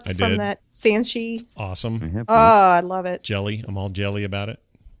picked up from that Sanshi? Awesome. Oh, I love it. Jelly. I'm all jelly about it.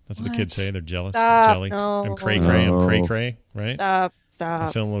 That's what the kids say. They're jealous. Stop. Jelly. No. I'm cray-cray. I'm cray-cray, right? Stop.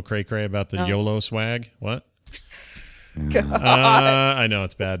 I'm feeling a little cray-cray about the No. YOLO swag. What? God. I know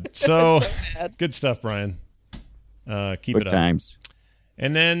it's bad. So, bad. Good stuff, Brian. Keep Good it up. times.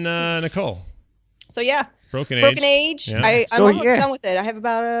 And then Nicole. So yeah, Broken Age. Yeah. I'm So, almost yeah. done with it. I have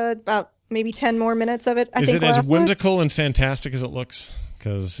about maybe 10 more minutes of it. I Is think it as left. whimsical and fantastic as it looks?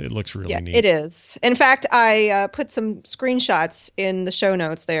 Because it looks really neat. It is. In fact, I put some screenshots in the show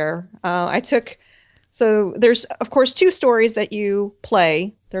notes there. So there's, of course, 2 stories that you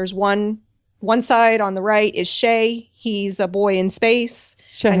play. There's one side on the right is Shay. He's a boy in space.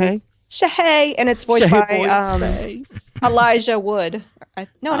 Shay. Shay, and it's voiced Shay by boy in space. Elijah Wood.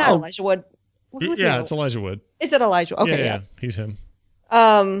 Not Elijah Wood. Who's the other It's Elijah Wood. Is it Elijah? Okay, yeah. He's him.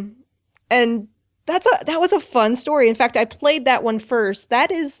 And that was a fun story. In fact, I played that one first.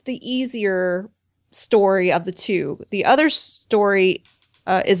 That is the easier story of the 2. The other story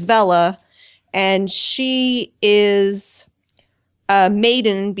is Vela, and she is a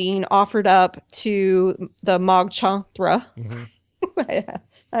maiden being offered up to the Mogchanthra. Mm-hmm.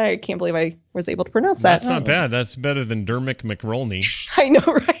 I can't believe I was able to pronounce That's that. not bad. That's better than Dermot McRolney. I know,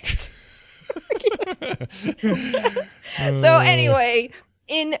 right? So anyway,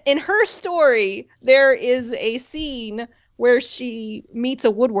 in her story, there is a scene where she meets a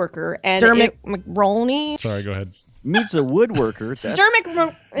woodworker and Dermot McRolney. Sorry, go ahead. Meets a woodworker.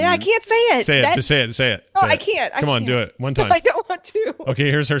 Dermot. I can't say it. Say it. Just say it. Say it. Oh, Say I it. can't. Come on, do it. One time. I don't want to.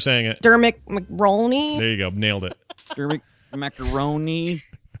 Okay, here's her saying it. Dermot McRoley. There you go. Nailed it. Dermot Macaroni.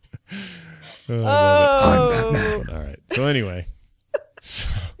 Oh, Oh, all right. So anyway.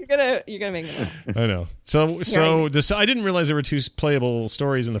 you're gonna make me laugh. I know. So this I didn't realize there were 2 playable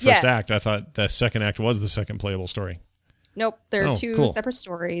stories in the first act. I thought the second act was the second playable story. Nope, there are 2 separate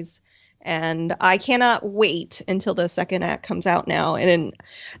stories, and I cannot wait until the second act comes out now. And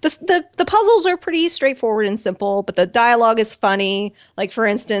the puzzles are pretty straightforward and simple, but the dialogue is funny. Like for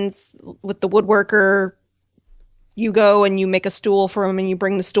instance, with the woodworker, you go and you make a stool for him and you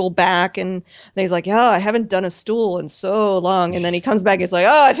bring the stool back and he's like, yeah, I haven't done a stool in so long. And then he comes back and he's like,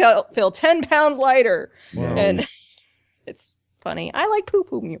 oh, I feel 10 pounds lighter. Wow. And it's funny. I like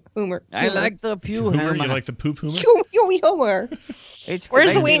poo-poo humor. I like the pew Humor? You like the poop humor? Humor.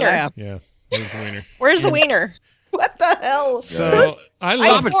 Where's the wiener? Yeah. Where's the wiener? Where's the wiener? What the hell? So I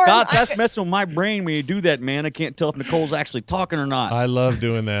love Thomas Scott, that's messing with my brain when you do that, man. I can't tell if Nicole's actually talking or not. I love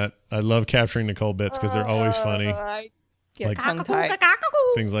doing that. I love capturing Nicole bits because they're always funny. I get Like- tongue-tied.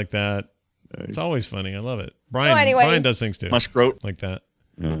 Things like that. It's always funny. I love it. Well, anyway. Brian does things too. Muskroat. Like that.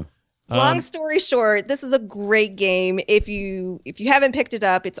 Yeah. Long story short, this is a great game. If you haven't picked it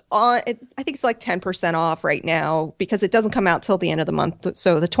up, it's on. I think it's like 10% off right now because it doesn't come out till the end of the month.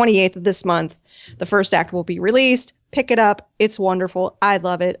 So the 28th of this month, the first act will be released. Pick it up. It's wonderful. I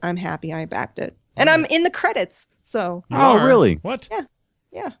love it. I'm happy I backed it, and I'm in the credits. So You Oh, are? really? What?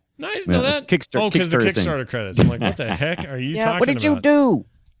 yeah. No, I didn't Yeah, know it's that. Because the Kickstarter thing. Kickstarter credits. I'm like, what the heck are you Yeah. talking What did you about? do?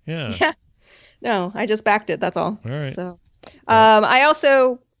 Yeah. Yeah. No, I just backed it. That's all. All right. So, I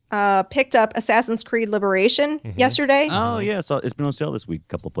also picked up Assassin's Creed Liberation yesterday. Oh, yeah. So it's been on sale this week, a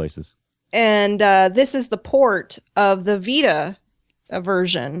couple of places. And this is the port of the Vita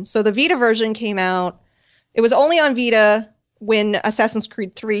version. So the Vita version came out. It was only on Vita when Assassin's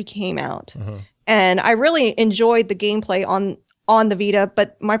Creed 3 came out. And I really enjoyed the gameplay on the Vita.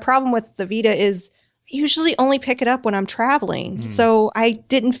 But my problem with the Vita is I usually only pick it up when I'm traveling. So I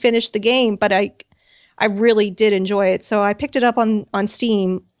didn't finish the game, but I I really did enjoy it. So I picked it up on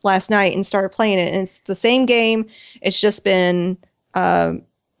Steam last night and started playing it. And it's the same game. It's just been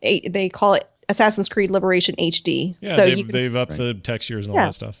they call it Assassin's Creed Liberation HD. Yeah, so they've upped the textures and all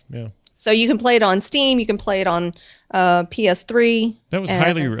that stuff. Yeah. So you can play it on Steam. You can play it on PS3. That was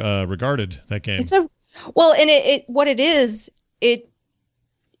highly regarded, that game. And what it is, it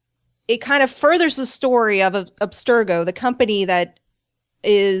kind of furthers the story of Abstergo, the company that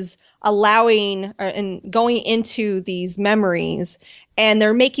is allowing and going into these memories, and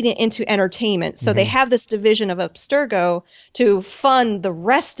they're making it into entertainment. So they have this division of Abstergo to fund the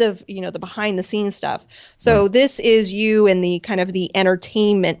rest of, the behind the scenes stuff. So this is you in the kind of the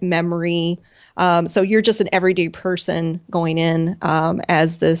entertainment memory. So you're just an everyday person going in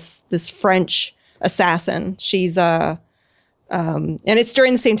as this French assassin. She's and it's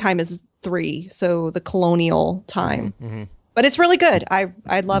during the same time as 3, so the colonial time. But it's really good.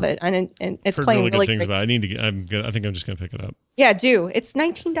 I love it, and it's Heard playing really good really things great. about it. I need to. I think I'm just going to pick it up. Yeah, do. It's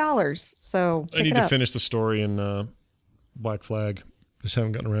 $19, so I need to finish the story in Black Flag. Just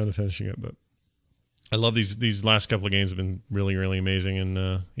haven't gotten around to finishing it, but I love these last couple of games have been really, really amazing.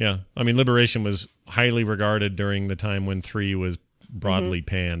 And yeah, I mean, Liberation was highly regarded during the time when 3 was broadly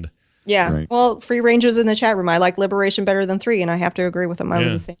panned. Yeah. Right. Well, Free Rangers in the chat room. I like Liberation better than 3, and I have to agree with them. I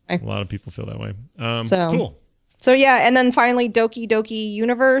was the same way. A lot of people feel that way. Cool. So yeah, and then finally Doki Doki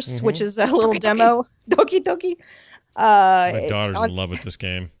Universe, which is a little demo. Doki Doki. My daughter's in love with this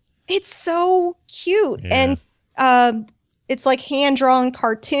game. It's so cute. Yeah. And it's like hand-drawn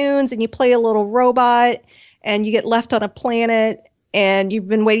cartoons, and you play a little robot, and you get left on a planet, and you've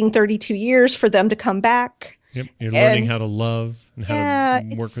been waiting 32 years for them to come back. Yep, you're learning how to love and how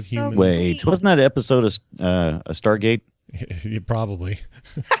to work with so humans. Wait, wasn't that an episode of Stargate? Yeah, probably.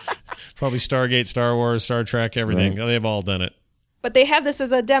 Probably Stargate, Star Wars, Star Trek, everything. Right. They've all done it. But they have this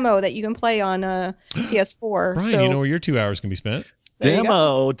as a demo that you can play on PS4. Brian, so you know where your 2 hours can be spent? there you go.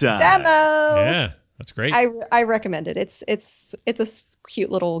 Demo time. Demo. Yeah, that's great. I recommend it. It's a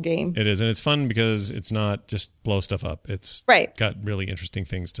cute little game. It is, and it's fun because it's not just blow stuff up. It's Right. got really interesting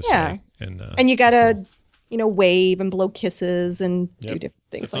things to Yeah. say. And you gotta, wave and blow kisses and do different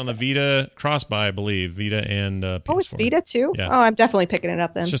things. It's like on that. the Vita cross-buy, I believe. Vita and PS4. Oh, it's Vita too? Yeah. Oh, I'm definitely picking it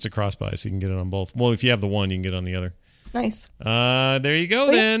up then. It's just a cross-buy, so you can get it on both. Well, if you have the one, you can get it on the other. Nice. There you go,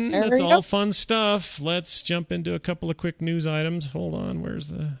 Sweet. then. There That's you all go. fun stuff. Let's jump into a couple of quick news items. Hold on. Where's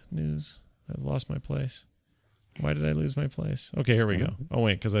the news? I've lost my place. Why did I lose my place? Okay, here we go. Oh,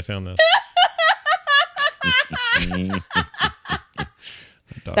 wait, because I found this.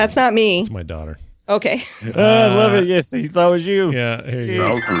 That's not me. It's my daughter. Okay. I love it. Yes, he thought it was you. Yeah, here you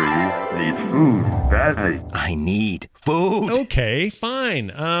go. Valkyrie needs food badly. I need food. Okay, fine.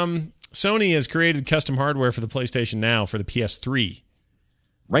 Sony has created custom hardware for the PlayStation Now for the PS3.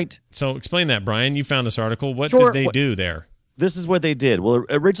 Right. So explain that, Brian. You found this article. What Sure. did they do there? This is what they did. Well,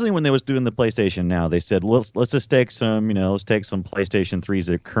 originally when they was doing the PlayStation Now, they said, well, let's just take some, let's take some PlayStation 3s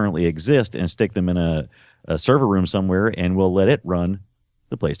that currently exist and stick them in a server room somewhere, and we'll let it run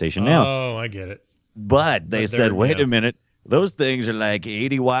the PlayStation Now. Oh, I get it. But they But said, they're- wait yeah. a minute. Those things are like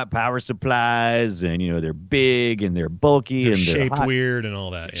 80-watt power supplies, and they're big and they're bulky They're and they're shaped hot, weird and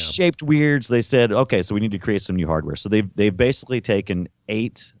all that. Yeah. shaped weird. So they said, okay, so we need to create some new hardware. So they've basically taken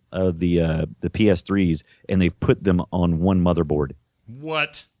 8 of the PS3s and they've put them on one motherboard.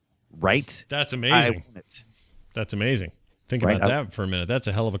 What? Right? That's amazing. I want it. That's amazing. Think Right, about that for a minute. That's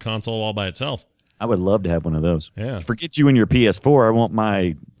a hell of a console all by itself. I would love to have one of those. Yeah. Forget you and your PS4. I want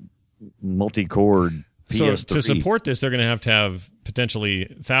my multi-core So PS3. to support this, they're going to have potentially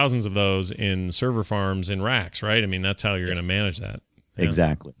thousands of those in server farms in racks, right? I mean, that's how you're going to manage that. Yeah.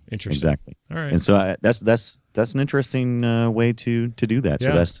 Exactly. Interesting. Exactly. All right. And so that's an interesting way to do that. Yeah.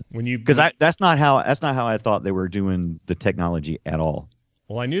 So that's when you because that's not how I thought they were doing the technology at all.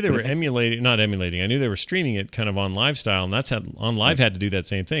 Well, I knew they were not emulating. I knew they were streaming it kind of on live style, and that's how On Live had to do that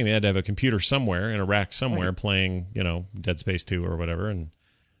same thing. They had to have a computer somewhere in a rack somewhere playing, Dead Space 2 or whatever. And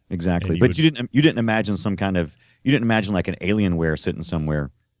Exactly. And But you didn't imagine you didn't imagine like an Alienware sitting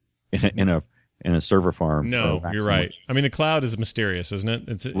somewhere in a server farm. no, rack you're somewhere. right. I mean, the cloud is mysterious, isn't it?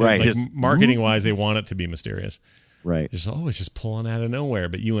 It's Right. Like It's- marketing wise, they want it to be mysterious. Right. It's always just pulling out of nowhere.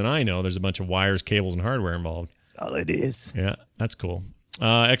 But you and I know there's a bunch of wires, cables, and hardware involved. That's all it is. Yeah, that's cool.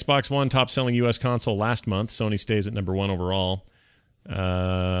 Xbox One top selling U.S. console last month. Sony stays at number 1 overall.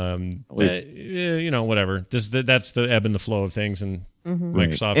 Whatever. That's the ebb and the flow of things, and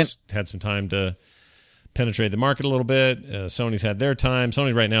Microsoft's had some time to penetrate the market a little bit. Sony's had their time.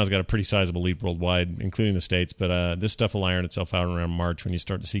 Sony right now has got a pretty sizable leap worldwide, including the States. But this stuff will iron itself out around March when you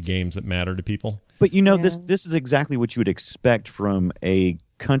start to see games that matter to people. But this is exactly what you would expect from a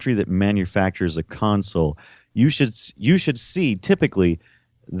country that manufactures a console, you should see typically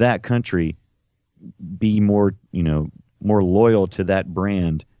that country be more loyal to that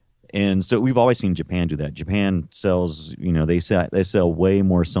brand. And so we've always seen Japan do that. Japan sells, they sell way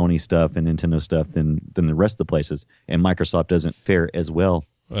more Sony stuff and Nintendo stuff than the rest of the places, and Microsoft doesn't fare as well.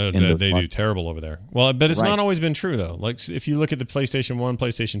 They do terrible over there. Well, but it's not always been true though. Like if you look at the PlayStation 1,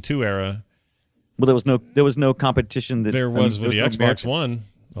 PlayStation 2 era, well, there was no competition that there was with the Xbox One.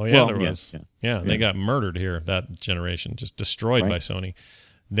 Oh yeah, there was. Yeah, they got murdered here that generation, just destroyed by Sony.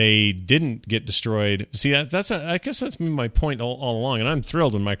 They didn't get destroyed. See, I guess that's my point all along, and I'm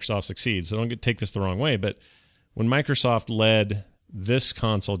thrilled when Microsoft succeeds. So don't take this the wrong way, but when Microsoft led this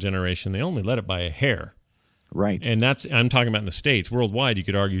console generation, they only led it by a hair. Right. And I'm talking about in the States. Worldwide, you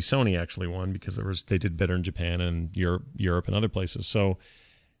could argue Sony actually won because they did better in Japan and Europe and other places. So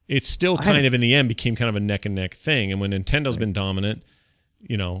it's still kind of in the end became kind of a neck and neck thing. And when Nintendo's been dominant,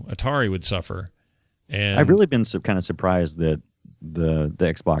 Atari would suffer. And I've really been kind of surprised that the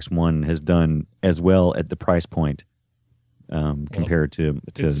Xbox One has done as well at the price point compared to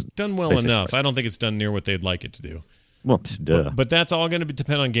it's done well enough. I don't think it's done near what they'd like it to do. Well, duh. But that's all going to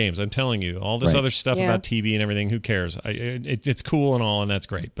depend on games. I'm telling you, all this other stuff about TV and everything. Who cares? It's cool and all, and that's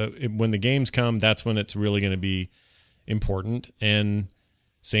great. But when the games come, that's when it's really going to be important. And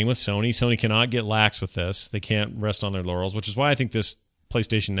same with Sony. Sony cannot get lax with this. They can't rest on their laurels, which is why I think this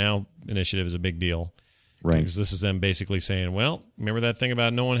PlayStation Now initiative is a big deal. Right. Because this is them basically saying, well, remember that thing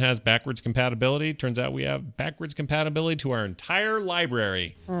about no one has backwards compatibility? Turns out we have backwards compatibility to our entire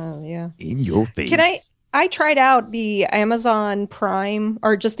library. Oh, yeah. In your face. I tried out the Amazon Prime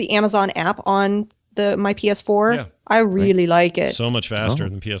or just the Amazon app on my PS4. Yeah. I really like it. So much faster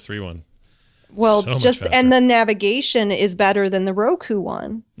than the PS3 one. Well, and the navigation is better than the Roku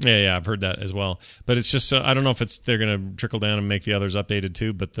one. Yeah, I've heard that as well. But it's just I don't know if they're going to trickle down and make the others updated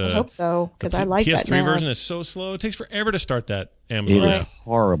too. But I hope so because I like PS3 that version is so slow. It takes forever to start that Amazon app. It is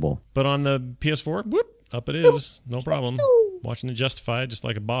horrible. But on the PS4, whoop, up it is, no problem. Watching it Justified just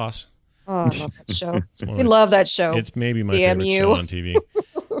like a boss. Oh, I love that show. We love that show. It's maybe my favorite show on TV.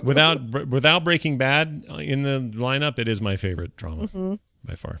 Without Breaking Bad in the lineup, it is my favorite drama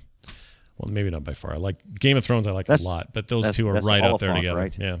by far. Well, maybe not by far. I like Game of Thrones. I like a lot, but those two are right up there together.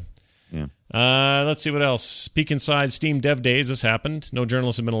 Right? Yeah. Let's see what else. Peek Inside Steam Dev Days. This happened. No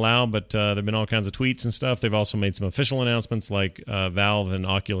journalists have been allowed, but there've been all kinds of tweets and stuff. They've also made some official announcements, like Valve and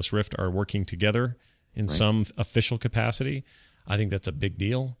Oculus Rift are working together in some official capacity. I think that's a big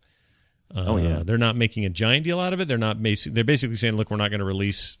deal. They're not making a giant deal out of it. They're basically saying, look, we're not going to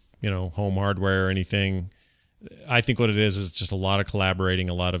release home hardware or anything. I think what it is just a lot of collaborating,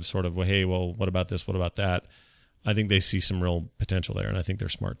 a lot of sort of, well, hey, well, what about this? What about that? I think they see some real potential there, and I think they're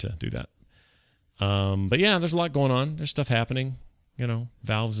smart to do that. But yeah, there's a lot going on. There's stuff happening.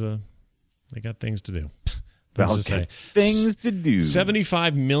 Valve's they got things to do. Things to do.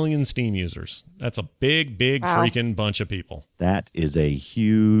 75 million Steam users. That's a big freaking bunch of people. That is a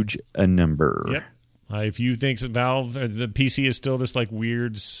huge number. Yep. If you think Valve, the PC is still this like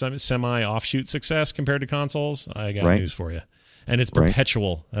weird semi-offshoot success compared to consoles, I got news for you. And it's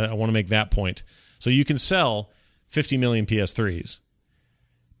perpetual. I want to make that point. So you can sell 50 million PS3s,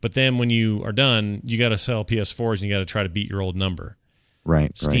 but then when you are done, you got to sell PS4s and you got to try to beat your old number.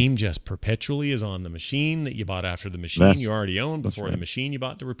 Right. Steam just perpetually is on the machine that you bought after the machine you already owned before the machine you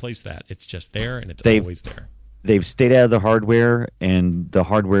bought to replace that. It's just there, and it's always there. They've stayed out of the hardware, and the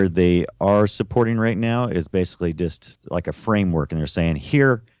hardware they are supporting right now is basically just like a framework. And they're saying,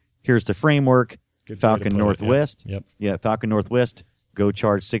 here's the framework, Falcon Northwest. Yep. Yeah, Falcon Northwest, go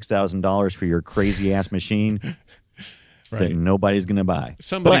charge $6,000 for your crazy-ass machine that nobody's going to buy.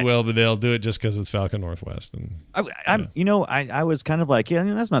 Somebody will, but they'll do it just because it's Falcon Northwest. And I was kind of like,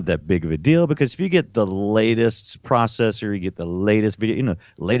 that's not that big of a deal, because if you get the latest processor, you get the latest video,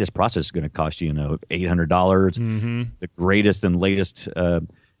 the latest processor is going to cost you, $800. Mm-hmm. The greatest and latest,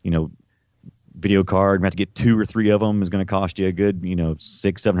 video card, you have to get 2 or 3 of them, is going to cost you a good,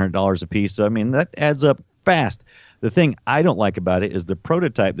 $600-$700 a piece. So, that adds up fast. The thing I don't like about it is the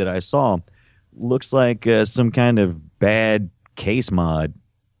prototype that I saw looks like some kind of bad case mod.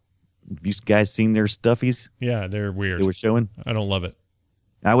 Have you guys seen their stuffies? Yeah, they're weird. They were showing. I don't love it.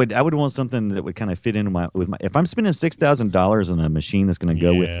 I would want something that would kind of fit into my. If I'm spending $6,000 on a machine that's going to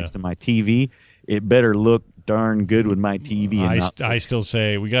go with next to my TV, it better look darn good with my TV. I still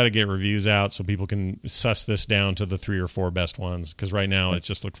say we got to get reviews out so people can suss this down to the 3 or 4 best ones. Because right now it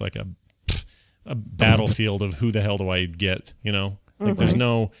just looks like a battlefield of who the hell do I get? Like there's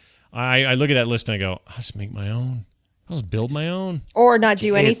no. I look at that list and I go, I'll just make my own. I'll just build my own. Or not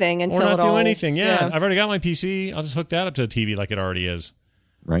do anything until do anything. Yeah. I've already got my PC. I'll just hook that up to a TV like it already is.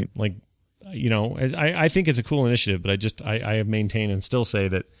 Right. Like, I think it's a cool initiative, but I have maintained and still say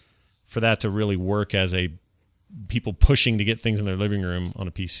that for that to really work as a people pushing to get things in their living room on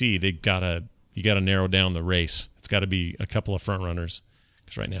a PC, you gotta narrow down the race. It's got to be a couple of front runners,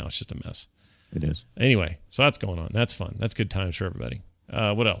 because right now it's just a mess. It is. Anyway, so that's going on. That's fun. That's good times for everybody.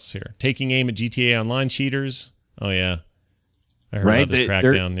 What else here? Taking aim at GTA Online cheaters. Oh yeah, I heard about this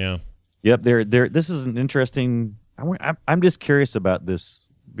crackdown. Yeah. Yep. This is an interesting. I'm just curious about this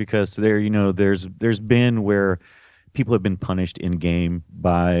because there's been where people have been punished in game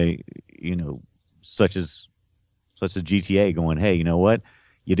by such as GTA going, hey, you know what?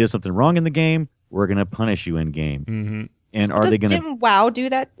 You did something wrong in the game. We're going to punish you in game. Mm-hmm. And are they going to? Didn't WoW do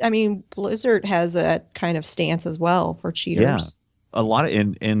that? I mean, Blizzard has a kind of stance as well for cheaters. Yeah, a lot of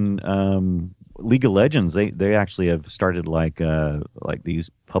in League of Legends, they actually have started like these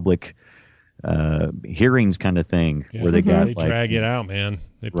public hearings kind of thing where they got drag it out, man.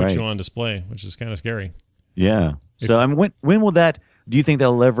 They put you on display, which is kind of scary. Yeah. So when will that? Do you think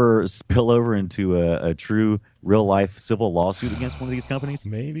they'll ever spill over into a true real life civil lawsuit against one of these companies?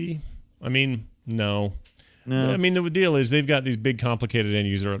 Maybe. I mean, no. I mean, the deal is they've got these big, complicated end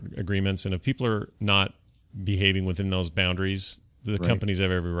user agreements, and if people are not behaving within those boundaries, the companies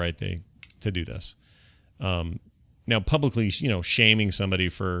have every right to do this. Now, publicly, shaming somebody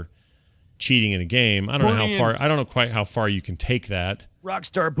for cheating in a game, I don't know quite how far you can take that.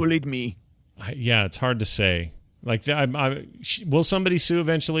 Rockstar bullied me. It's hard to say. Like, will somebody sue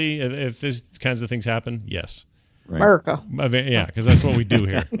eventually if these kinds of things happen? Yes. Right. America. Yeah, because that's what we do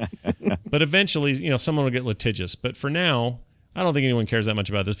here. But eventually, someone will get litigious. But for now, I don't think anyone cares that much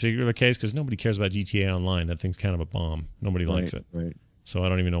about this particular case because nobody cares about GTA Online. That thing's kind of a bomb. Nobody likes it. Right. So I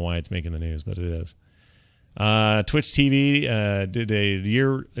don't even know why it's making the news, but it is. Twitch TV did a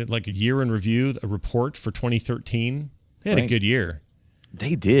year in review, a report for 2013. They had a good year.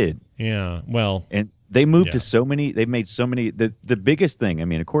 They did. Yeah. Well, and they moved to so many. They've made so many. The biggest thing. I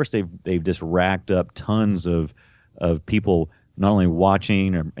mean, of course, they've just racked up tons of people not only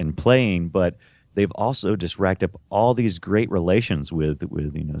watching and playing, but they've also just racked up all these great relations with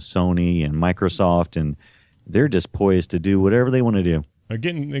Sony and Microsoft, and they're just poised to do whatever they want to do. They're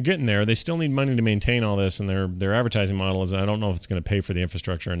getting there. They still need money to maintain all this, and their advertising model is, I don't know if it's going to pay for the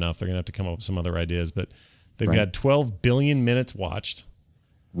infrastructure enough. They're going to have to come up with some other ideas, but they've got 12 billion minutes watched.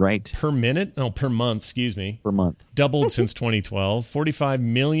 Right. Per month, excuse me. Per month. Doubled since 2012. 45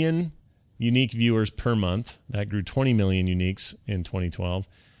 million unique viewers per month. That grew 20 million uniques in 2012.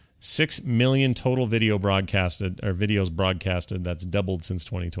 6 million total videos broadcasted. That's doubled since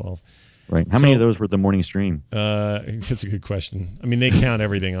 2012. Right. How many of those were the morning stream? That's a good question. I mean, they count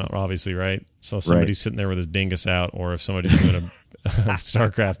everything, obviously, right? So if somebody's sitting there with his dingus out, or if somebody's doing a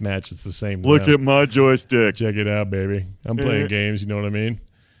StarCraft match, it's the same. Look at my joystick. Check it out, baby. I'm playing games. You know what I mean?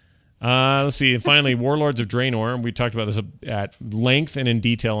 Let's see. And finally, Warlords of Draenor. We talked about this at length and in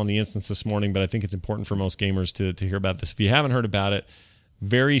detail on the instance this morning, but I think it's important for most gamers to hear about this. If you haven't heard about it,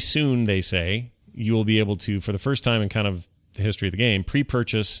 very soon, they say, you will be able to, for the first time in kind of the history of the game,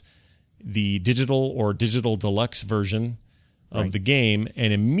 pre-purchase the digital or digital deluxe version of the game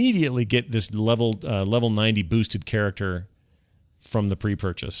and immediately get this level 90 boosted character from the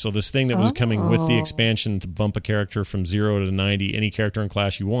pre-purchase. So this thing that was coming with the expansion to bump a character from 0 to 90, any character in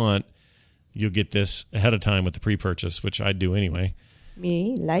class you want, you'll get this ahead of time with the pre-purchase, which I'd do anyway.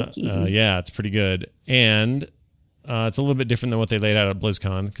 Me like you. Yeah, it's pretty good. And it's a little bit different than what they laid out at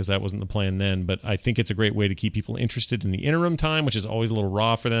BlizzCon because that wasn't the plan then, but I think it's a great way to keep people interested in the interim time, which is always a little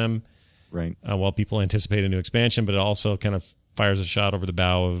raw for them. Right. While people anticipate a new expansion, but it also kind of fires a shot over the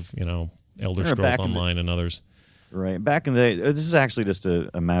bow of, Elder Scrolls Online and others. Right. Back in the day, this is actually just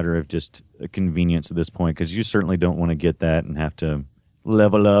a matter of just a convenience at this point because you certainly don't want to get that and have to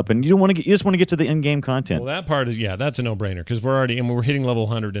level up, and you just want to get to the in-game content. Well, that part is that's a no-brainer because we're hitting level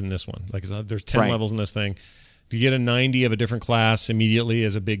 100 in this one. Like there's 10 levels in this thing. To get a 90 of a different class immediately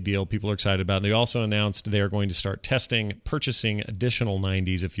is a big deal. People are excited about it. They also announced they are going to start purchasing additional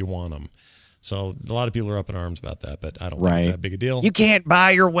 90s if you want them. So a lot of people are up in arms about that, but I don't think it's that big a deal. You can't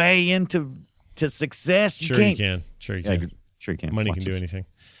buy your way into success. Sure you can. Sure you can. Money can do anything.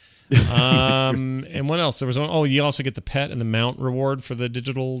 And what else? There was one. Oh, you also get the pet and the mount reward for the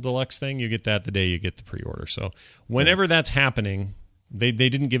digital deluxe thing. You get that the day you get the pre-order. So whenever that's happening, they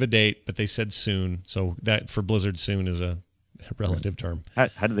didn't give a date, but they said soon. So that for Blizzard, soon is a relative term. How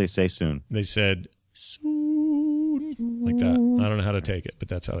did they say soon? They said soon, like that. I don't know how to take it, but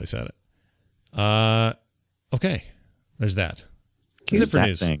that's how they said it. Okay, there's that. That's it for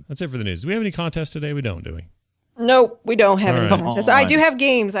news. That's it for the news. Do we have any contests today? We don't, do we? Nope, we don't have any contests. I do have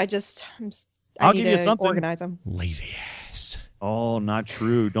games. I need to organize them. Lazy ass. Oh, not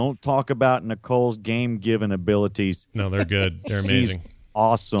true. Don't talk about Nicole's game-giving abilities. No, they're good. They're amazing.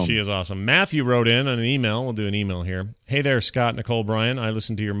 Awesome. She is awesome. Matthew wrote in on an email. We'll do an email here. Hey there, Scott, Nicole, Brian. I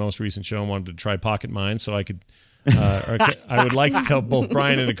listened to your most recent show and wanted to try Pocket Mine, so I could. I would like to tell both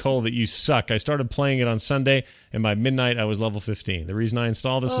Brian and Nicole that you suck. I started playing it on Sunday, and by midnight I was level 15. The reason I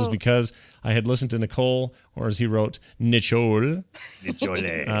installed this was because I had listened to Nicole, or as he wrote, Nicole,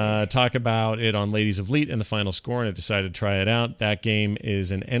 talk about it on Ladies of Leet and the final score, and I decided to try it out. That game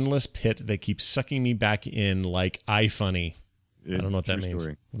is an endless pit that keeps sucking me back in like iFunny. I don't know what that means.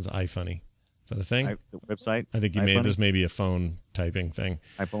 What's iFunny? Is that a thing? The website? I think you made this maybe a phone typing thing.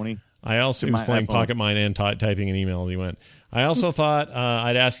 iPhony? I also was playing Pocket Mine and typing an email as he went. I also thought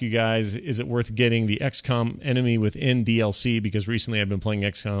I'd ask you guys, is it worth getting the XCOM Enemy Within DLC? Because recently I've been playing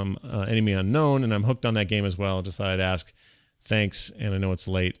XCOM Enemy Unknown, and I'm hooked on that game as well. Just thought I'd ask. Thanks, and I know it's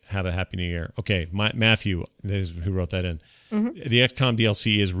late. Have a Happy New Year. Okay, Matthew, that is who wrote that in. Mm-hmm. The XCOM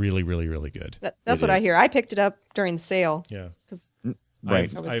DLC is really, really, really good. That's what I hear. I picked it up during the sale. Yeah.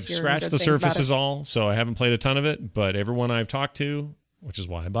 Right. I've scratched the surfaces all, so I haven't played a ton of it, but everyone I've talked to, which is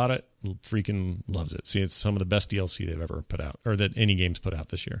why I bought it, freaking loves it. See, it's some of the best DLC they've ever put out, or that any game's put out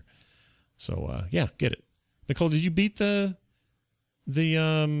this year. So, yeah, get it. Nicole, did you beat the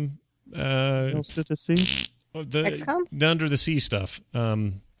XCOM? The Under the Sea stuff?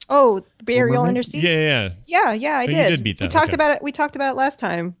 Burial Under Sea? Yeah, I did. You did beat that. We talked about it last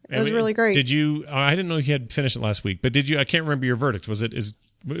time. It was really great. Did you? I didn't know you had finished it last week, but did you? I can't remember your verdict. Was it yes,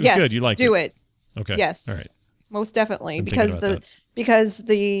 good? You liked it? Do it. Okay. Yes. All right. Most definitely, because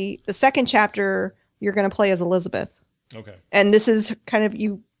the second chapter you're going to play as Elizabeth. Okay. And this is kind of,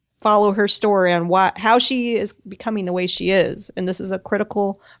 you follow her story on how she is becoming the way she is, and this is a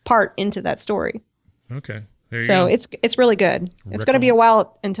critical part into that story. Okay. There you go. So it's really good. It's going to be a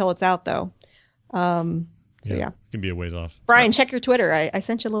while until it's out, though. Yeah. It can be a ways off. Brian, check your Twitter. I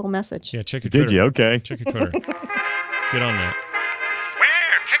sent you a little message. Yeah, check your Twitter. Did you? Okay. Check your Twitter. Get on that.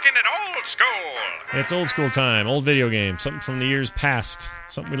 We're kicking it old school. It's old school time. Old video game. Something from the years past.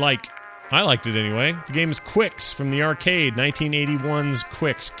 Something we like. I liked it anyway. The game is Quix from the arcade. 1981's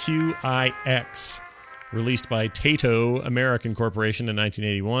Quix. Qix. Released by Taito American Corporation in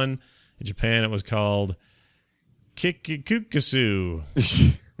 1981. In Japan, it was called Kikikukasu.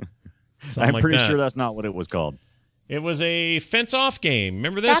 I'm pretty sure that's not what it was called. It was a fence-off game.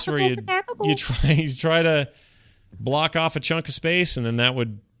 Remember this, where you try to block off a chunk of space, and then that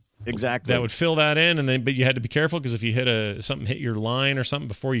would fill that in, and then but you had to be careful because if you something hit your line or something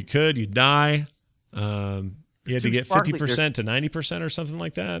before you'd die. You had to get 50% to 90% or something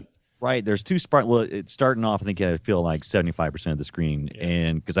like that. Right, there's two well, it's starting off. I think I feel like 75% of the screen,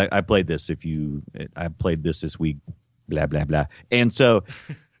 and because I played this. I played this week, blah blah blah, and so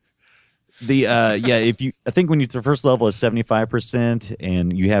I think when the first level is 75%,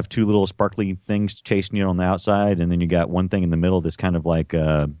 and you have two little sparkly things chasing you on the outside, and then you got one thing in the middle that's kind of like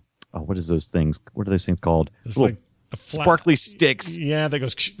what is those things? What are those things called? It's like sparkly sticks. Yeah, that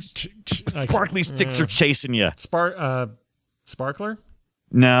goes. Sparkly sticks are chasing you. Sparkler.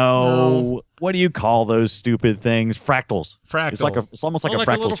 No. What do you call those stupid things? Fractals. Fractal. It's almost like a fractal.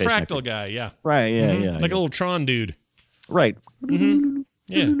 Like a little fractal guy, yeah. Right, yeah, mm-hmm. yeah. Like a little Tron dude. Right. Mm-hmm.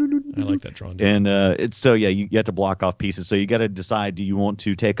 Yeah, I like that Tron dude. And you have to block off pieces. So you got to decide, do you want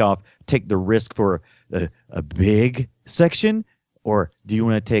to take the risk for a big section, or do you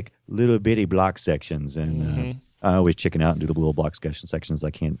want to take little bitty block sections? And I always chicken out and do the little block sections. I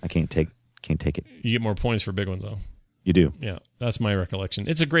can't take it. You get more points for big ones, though. You do. Yeah, that's my recollection.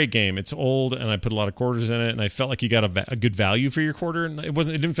 It's a great game. It's old, and I put a lot of quarters in it, and I felt like you got a good value for your quarter. And it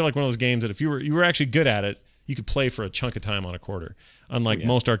didn't feel like one of those games that if you were actually good at it, you could play for a chunk of time on a quarter. Unlike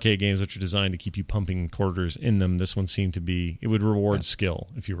most arcade games, which are designed to keep you pumping quarters in them, this one seemed to be, it would reward skill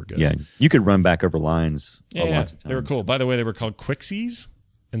if you were good. Yeah, you could run back over lines. Lots of times. They were cool. By the way, they were called Quixies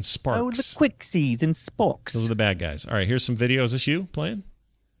and Sparks. Oh, the Quixies and Sparks. Those are the bad guys. All right, here's some videos. Is this you playing?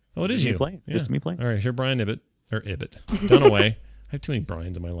 Oh, it is you. Playing. Yeah. This is me playing. All right, here's Brian Ibbett. Or Ibbett. Dunaway. I have too many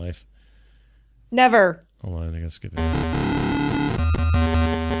Brians in my life. Never. Hold on, I gotta skip it.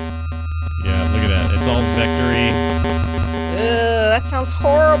 Yeah, look at that. It's all vectory. That sounds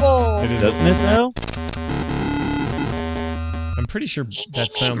horrible. It is, doesn't it, though? I'm pretty sure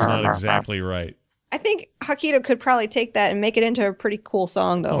that sounds not exactly right. I think Hakito could probably take that and make it into a pretty cool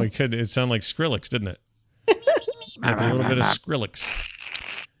song, though. Oh, he could. It sounded like Skrillex, didn't it? Like a little bit of Skrillex.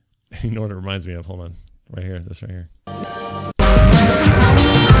 You know what it reminds me of? Hold on. Right here. This right here. Hold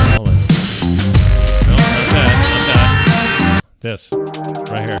on. No, not that. This.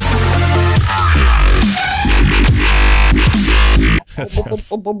 Right here.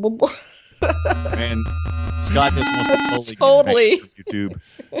 And Scott just wants to totally get banned from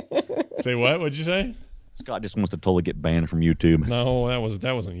YouTube. Say what? What'd you say? Scott just wants to totally get banned from YouTube. No, that wasn't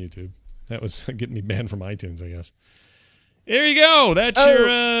YouTube. That was getting me banned from iTunes, I guess. There you go. That's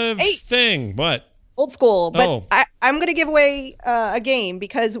your thing. What? Old school. But I'm going to give away a game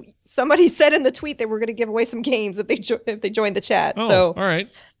because somebody said in the tweet that we're going to give away some games if they join the chat. Oh, so all right.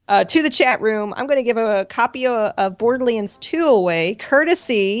 To the chat room, I'm going to give a copy of Borderlands 2 away,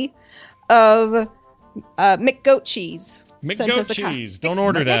 courtesy of McGoat Cheese. McGoat Cheese. Don't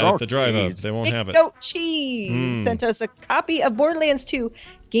order that at the drive-up. They won't have it. McGoat Cheese sent us a copy of Borderlands 2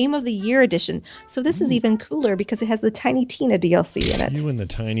 Game of the Year Edition. So this is even cooler because it has the Tiny Tina DLC in it. You and the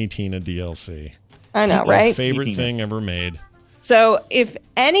Tiny Tina DLC. I know, right? My favorite thing ever made. So if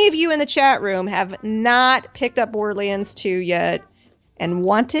any of you in the chat room have not picked up Borderlands 2 yet and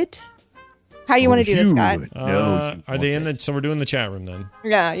want it, how you want to do this, Scott? Are they in the? So we're doing the chat room then.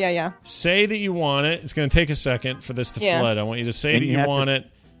 Yeah. Say that you want it. It's going to take a second for this to flood. I want you to say that you want it.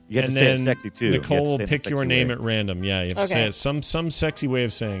 You have to say it sexy too. Nicole will pick your name at random. Yeah, you have to say it some sexy way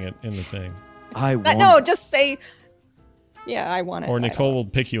of saying it in the thing. Just say. Yeah, I want it. Or Nicole will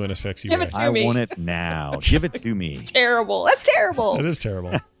pick you in a sexy way. Give it to me. I want it now. Give it to me. It's terrible. That's terrible. That is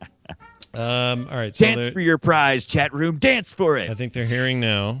terrible. All right. So dance for your prize, chat room. Dance for it. I think they're hearing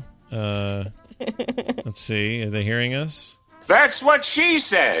now. Let's see. Are they hearing us? That's what she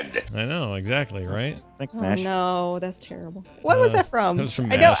said. I know, exactly, right? Thanks, Mash. Oh, no, that's terrible. What was that from? That was from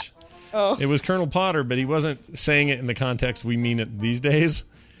Mash. It was Colonel Potter, but he wasn't saying it in the context we mean it these days.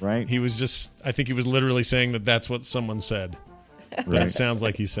 Right. He was just, I think he was literally saying that that's what someone said. But it sounds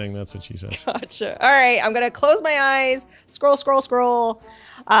like he's saying that's what she said. Gotcha. All right, I'm going to close my eyes. Scroll.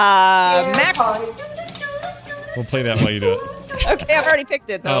 Mac. We'll play that while you do it. Okay, I've already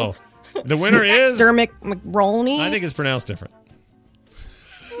picked it, though. Oh, the winner is... Dermot McRolney. I think it's pronounced different.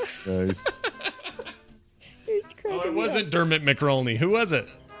 Nice. It wasn't Dermot McRolney. Who was it?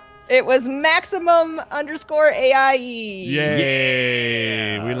 It was Maximum_AIE.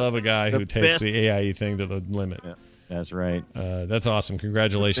 Yay! Yeah. We love a guy who takes the AIE thing to the limit. Yeah, that's right. That's awesome.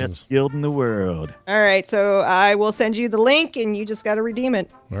 Congratulations. The best guild in the world. All right, so I will send you the link, and you just got to redeem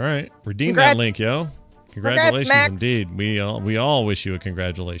it. All right. Redeem that link, yo. Congratulations, Max. Indeed. We all wish you a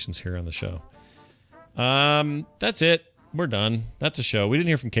congratulations here on the show. That's it. We're done. That's a show. We didn't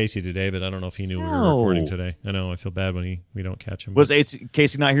hear from Casey today, but I don't know if he knew we were recording today. I know. I feel bad when we don't catch him. Was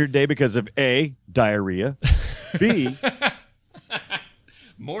Casey not here today because of A, diarrhea, B,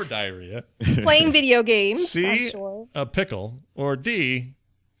 more diarrhea, playing video games, C, a pickle, or D,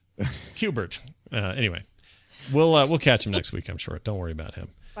 Hubert. Anyway, we'll catch him next week, I'm sure. Don't worry about him.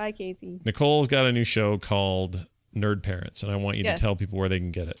 Bye, Casey. Nicole's got a new show called Nerd Parents, and I want you to tell people where they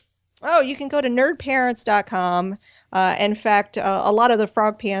can get it. Oh, you can go to nerdparents.com. In fact, a lot of the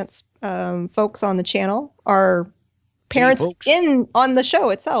Frog Pants folks on the channel are parents on the show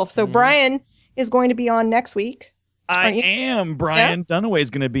itself. So Brian is going to be on next week. I am. Brian Dunaway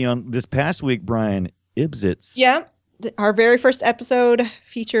is going to be on this past week. Brian Ibsitz. Yeah. Our very first episode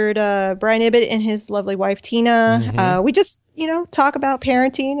featured Brian Ibbett and his lovely wife, Tina. We just, talk about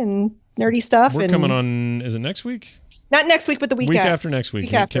parenting and nerdy stuff. We're coming on, is it next week? Not next week, but the week after next week.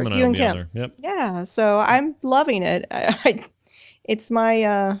 Kim and I will be on there. Yep. Yeah, so I'm loving it. It's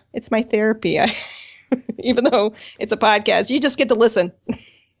my therapy. Even though it's a podcast, you just get to listen.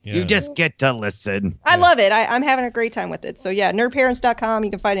 Yeah. You just get to listen. I love it. I'm having a great time with it. So yeah, nerdparents.com.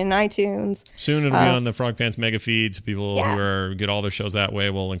 You can find it in iTunes. Soon it'll be on the Frog Pants mega feeds. People who get all their shows that way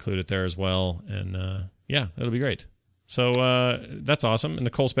will include it there as well. And it'll be great. So that's awesome. And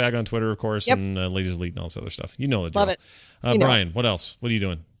Nicole Spag on Twitter, of course, and Ladies of Elite and all this other stuff. You know the drill. Love it. Brian, what else? What are you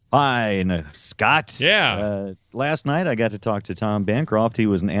doing? Fine. Scott. Yeah. Last night I got to talk to Tom Bancroft. He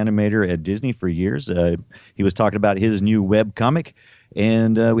was an animator at Disney for years. He was talking about his new web comic,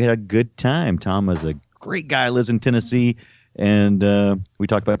 and we had a good time. Tom is a great guy, lives in Tennessee, and we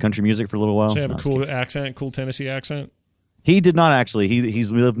talked about country music for a little while. So you have a cool accent, cool Tennessee accent? He did not actually. He's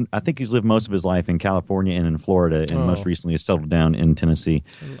lived. I think he's lived most of his life in California and in Florida, and most recently has settled down in Tennessee.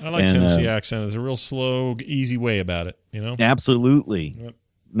 I like Tennessee accent. There's a real slow, easy way about it. Absolutely. Yep.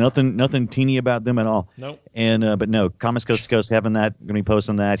 Nothing teeny about them at all. Nope. And but no, Comics Coast to Coast having that. Going to be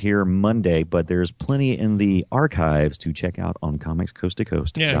posting that here Monday. But there's plenty in the archives to check out on Comics Coast to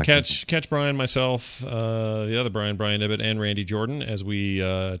Coast. Yeah, catch Brian, myself, the other Brian Ibbett, and Randy Jordan as we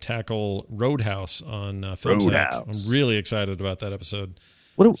tackle Roadhouse on FilmSack. I'm really excited about that episode.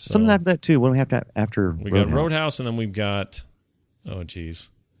 Something after that too. What do we have to after? We got Roadhouse, and then we've got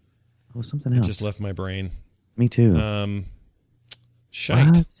something else. It just left my brain. Me too.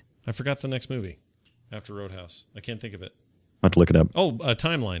 Shite. What? I forgot the next movie after Roadhouse. I can't think of it. I'll have to look it up. Oh,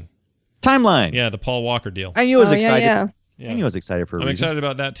 Timeline. Timeline. Yeah, the Paul Walker deal. I knew I was excited. Yeah. I knew I was excited for a I'm reason. excited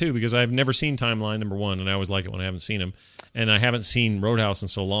about that too because I've never seen Timeline, number one, and I always like it when I haven't seen him. And I haven't seen Roadhouse in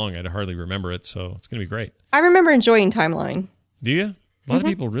so long, I'd hardly remember it, so it's going to be great. I remember enjoying Timeline. Do you? A lot of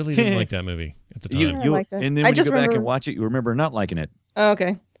people really didn't like that movie at the time. I liked it. And then I when you just go back remember- and watch it, you remember not liking it. Oh,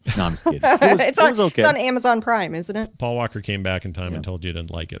 okay. No, I'm just kidding. It was okay. It's on Amazon Prime, isn't it? Paul Walker came back in time and told you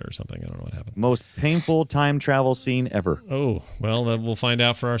didn't like it or something. I don't know what happened. Most painful time travel scene ever. Oh, well, then we'll find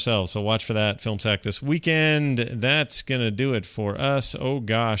out for ourselves. So watch for that Film Sack this weekend. That's going to do it for us. Oh,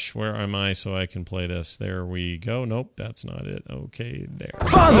 gosh, where am I so I can play this? There we go. Nope, that's not it. Okay, there.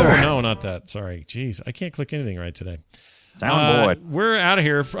 Father! Oh, no, not that. Sorry. Jeez, I can't click anything right today. Soundboard. We're out of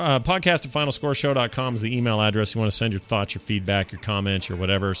here. Podcast at finalscoreshow.com is the email address. You want to send your thoughts, your feedback, your comments, your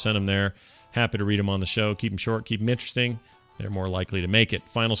whatever, send them there. Happy to read them on the show. Keep them short, keep them interesting. They're more likely to make it.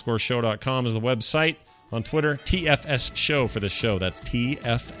 Finalscoreshow.com is the website. On Twitter, TFS Show for this show. That's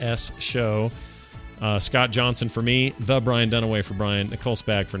TFS Show. Scott Johnson for me. The Brian Dunaway for Brian. Nicole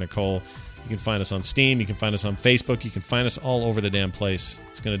Spag for Nicole. You can find us on Steam. You can find us on Facebook. You can find us all over the damn place.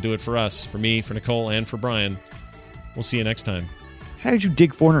 It's going to do it for us, for me, for Nicole, and for Brian. We'll see you next time. How did you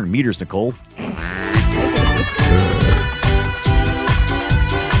dig 400 meters, Nicole?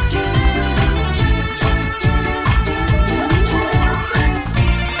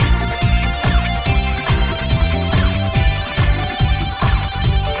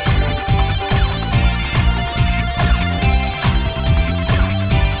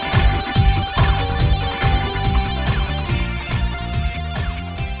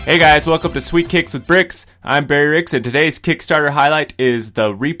 Hey guys, welcome to Sweet Kicks with Bricks. I'm Barry Ricks, and today's Kickstarter highlight is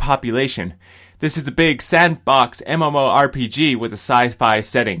The Repopulation. This is a big sandbox MMORPG with a sci-fi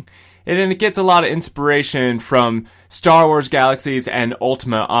setting. And it gets a lot of inspiration from Star Wars Galaxies and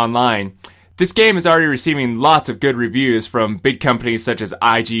Ultima Online. This game is already receiving lots of good reviews from big companies such as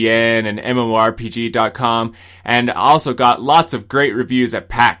IGN and MMORPG.com, and also got lots of great reviews at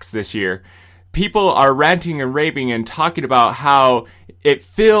PAX this year. People are ranting and raving and talking about how it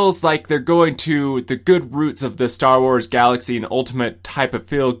feels like they're going to the good roots of the Star Wars Galaxy and Ultimate type of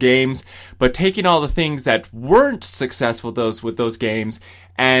feel games, but taking all the things that weren't successful with those games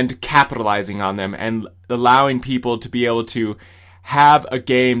and capitalizing on them and allowing people to be able to have a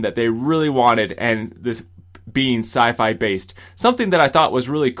game that they really wanted, and this being sci-fi based. Something that I thought was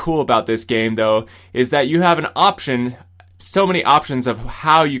really cool about this game, though, is that you have an option, so many options of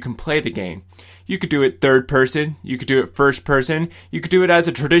how you can play the game. You could do it third person, you could do it first person, you could do it as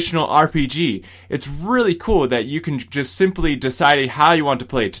a traditional RPG. It's really cool that you can just simply decide how you want to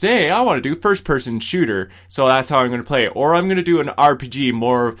play it. Today, I want to do first person shooter, so that's how I'm going to play it. Or I'm going to do an RPG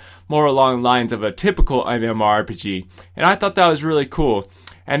more along the lines of a typical MMORPG. And I thought that was really cool.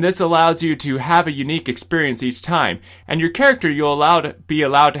 And this allows you to have a unique experience each time. And your character, you'll be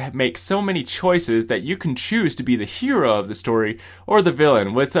allowed to make so many choices that you can choose to be the hero of the story or the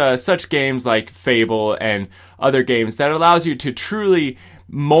villain, with such games like Fable and other games that allows you to truly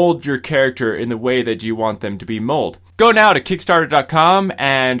mold your character in the way that you want them to be molded. Go now to Kickstarter.com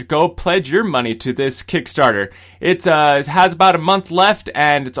and go pledge your money to this Kickstarter. It has about a month left,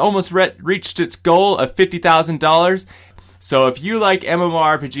 and it's almost reached its goal of $50,000. So if you like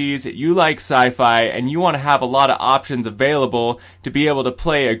MMORPGs, you like sci-fi, and you want to have a lot of options available to be able to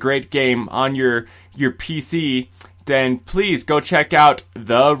play a great game on your PC, then please go check out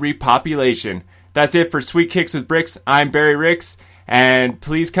The Repopulation. That's it for Sweet Kicks with Bricks. I'm Barry Ricks, and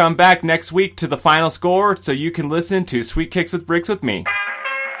please come back next week to the final score so you can listen to Sweet Kicks with Bricks with me.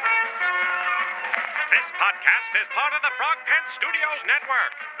 This podcast is part of the Frog Pants Studios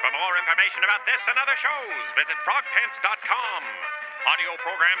Network. For more information about this and other shows, visit frogpants.com. Audio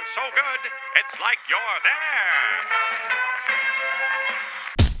program so good, it's like you're there.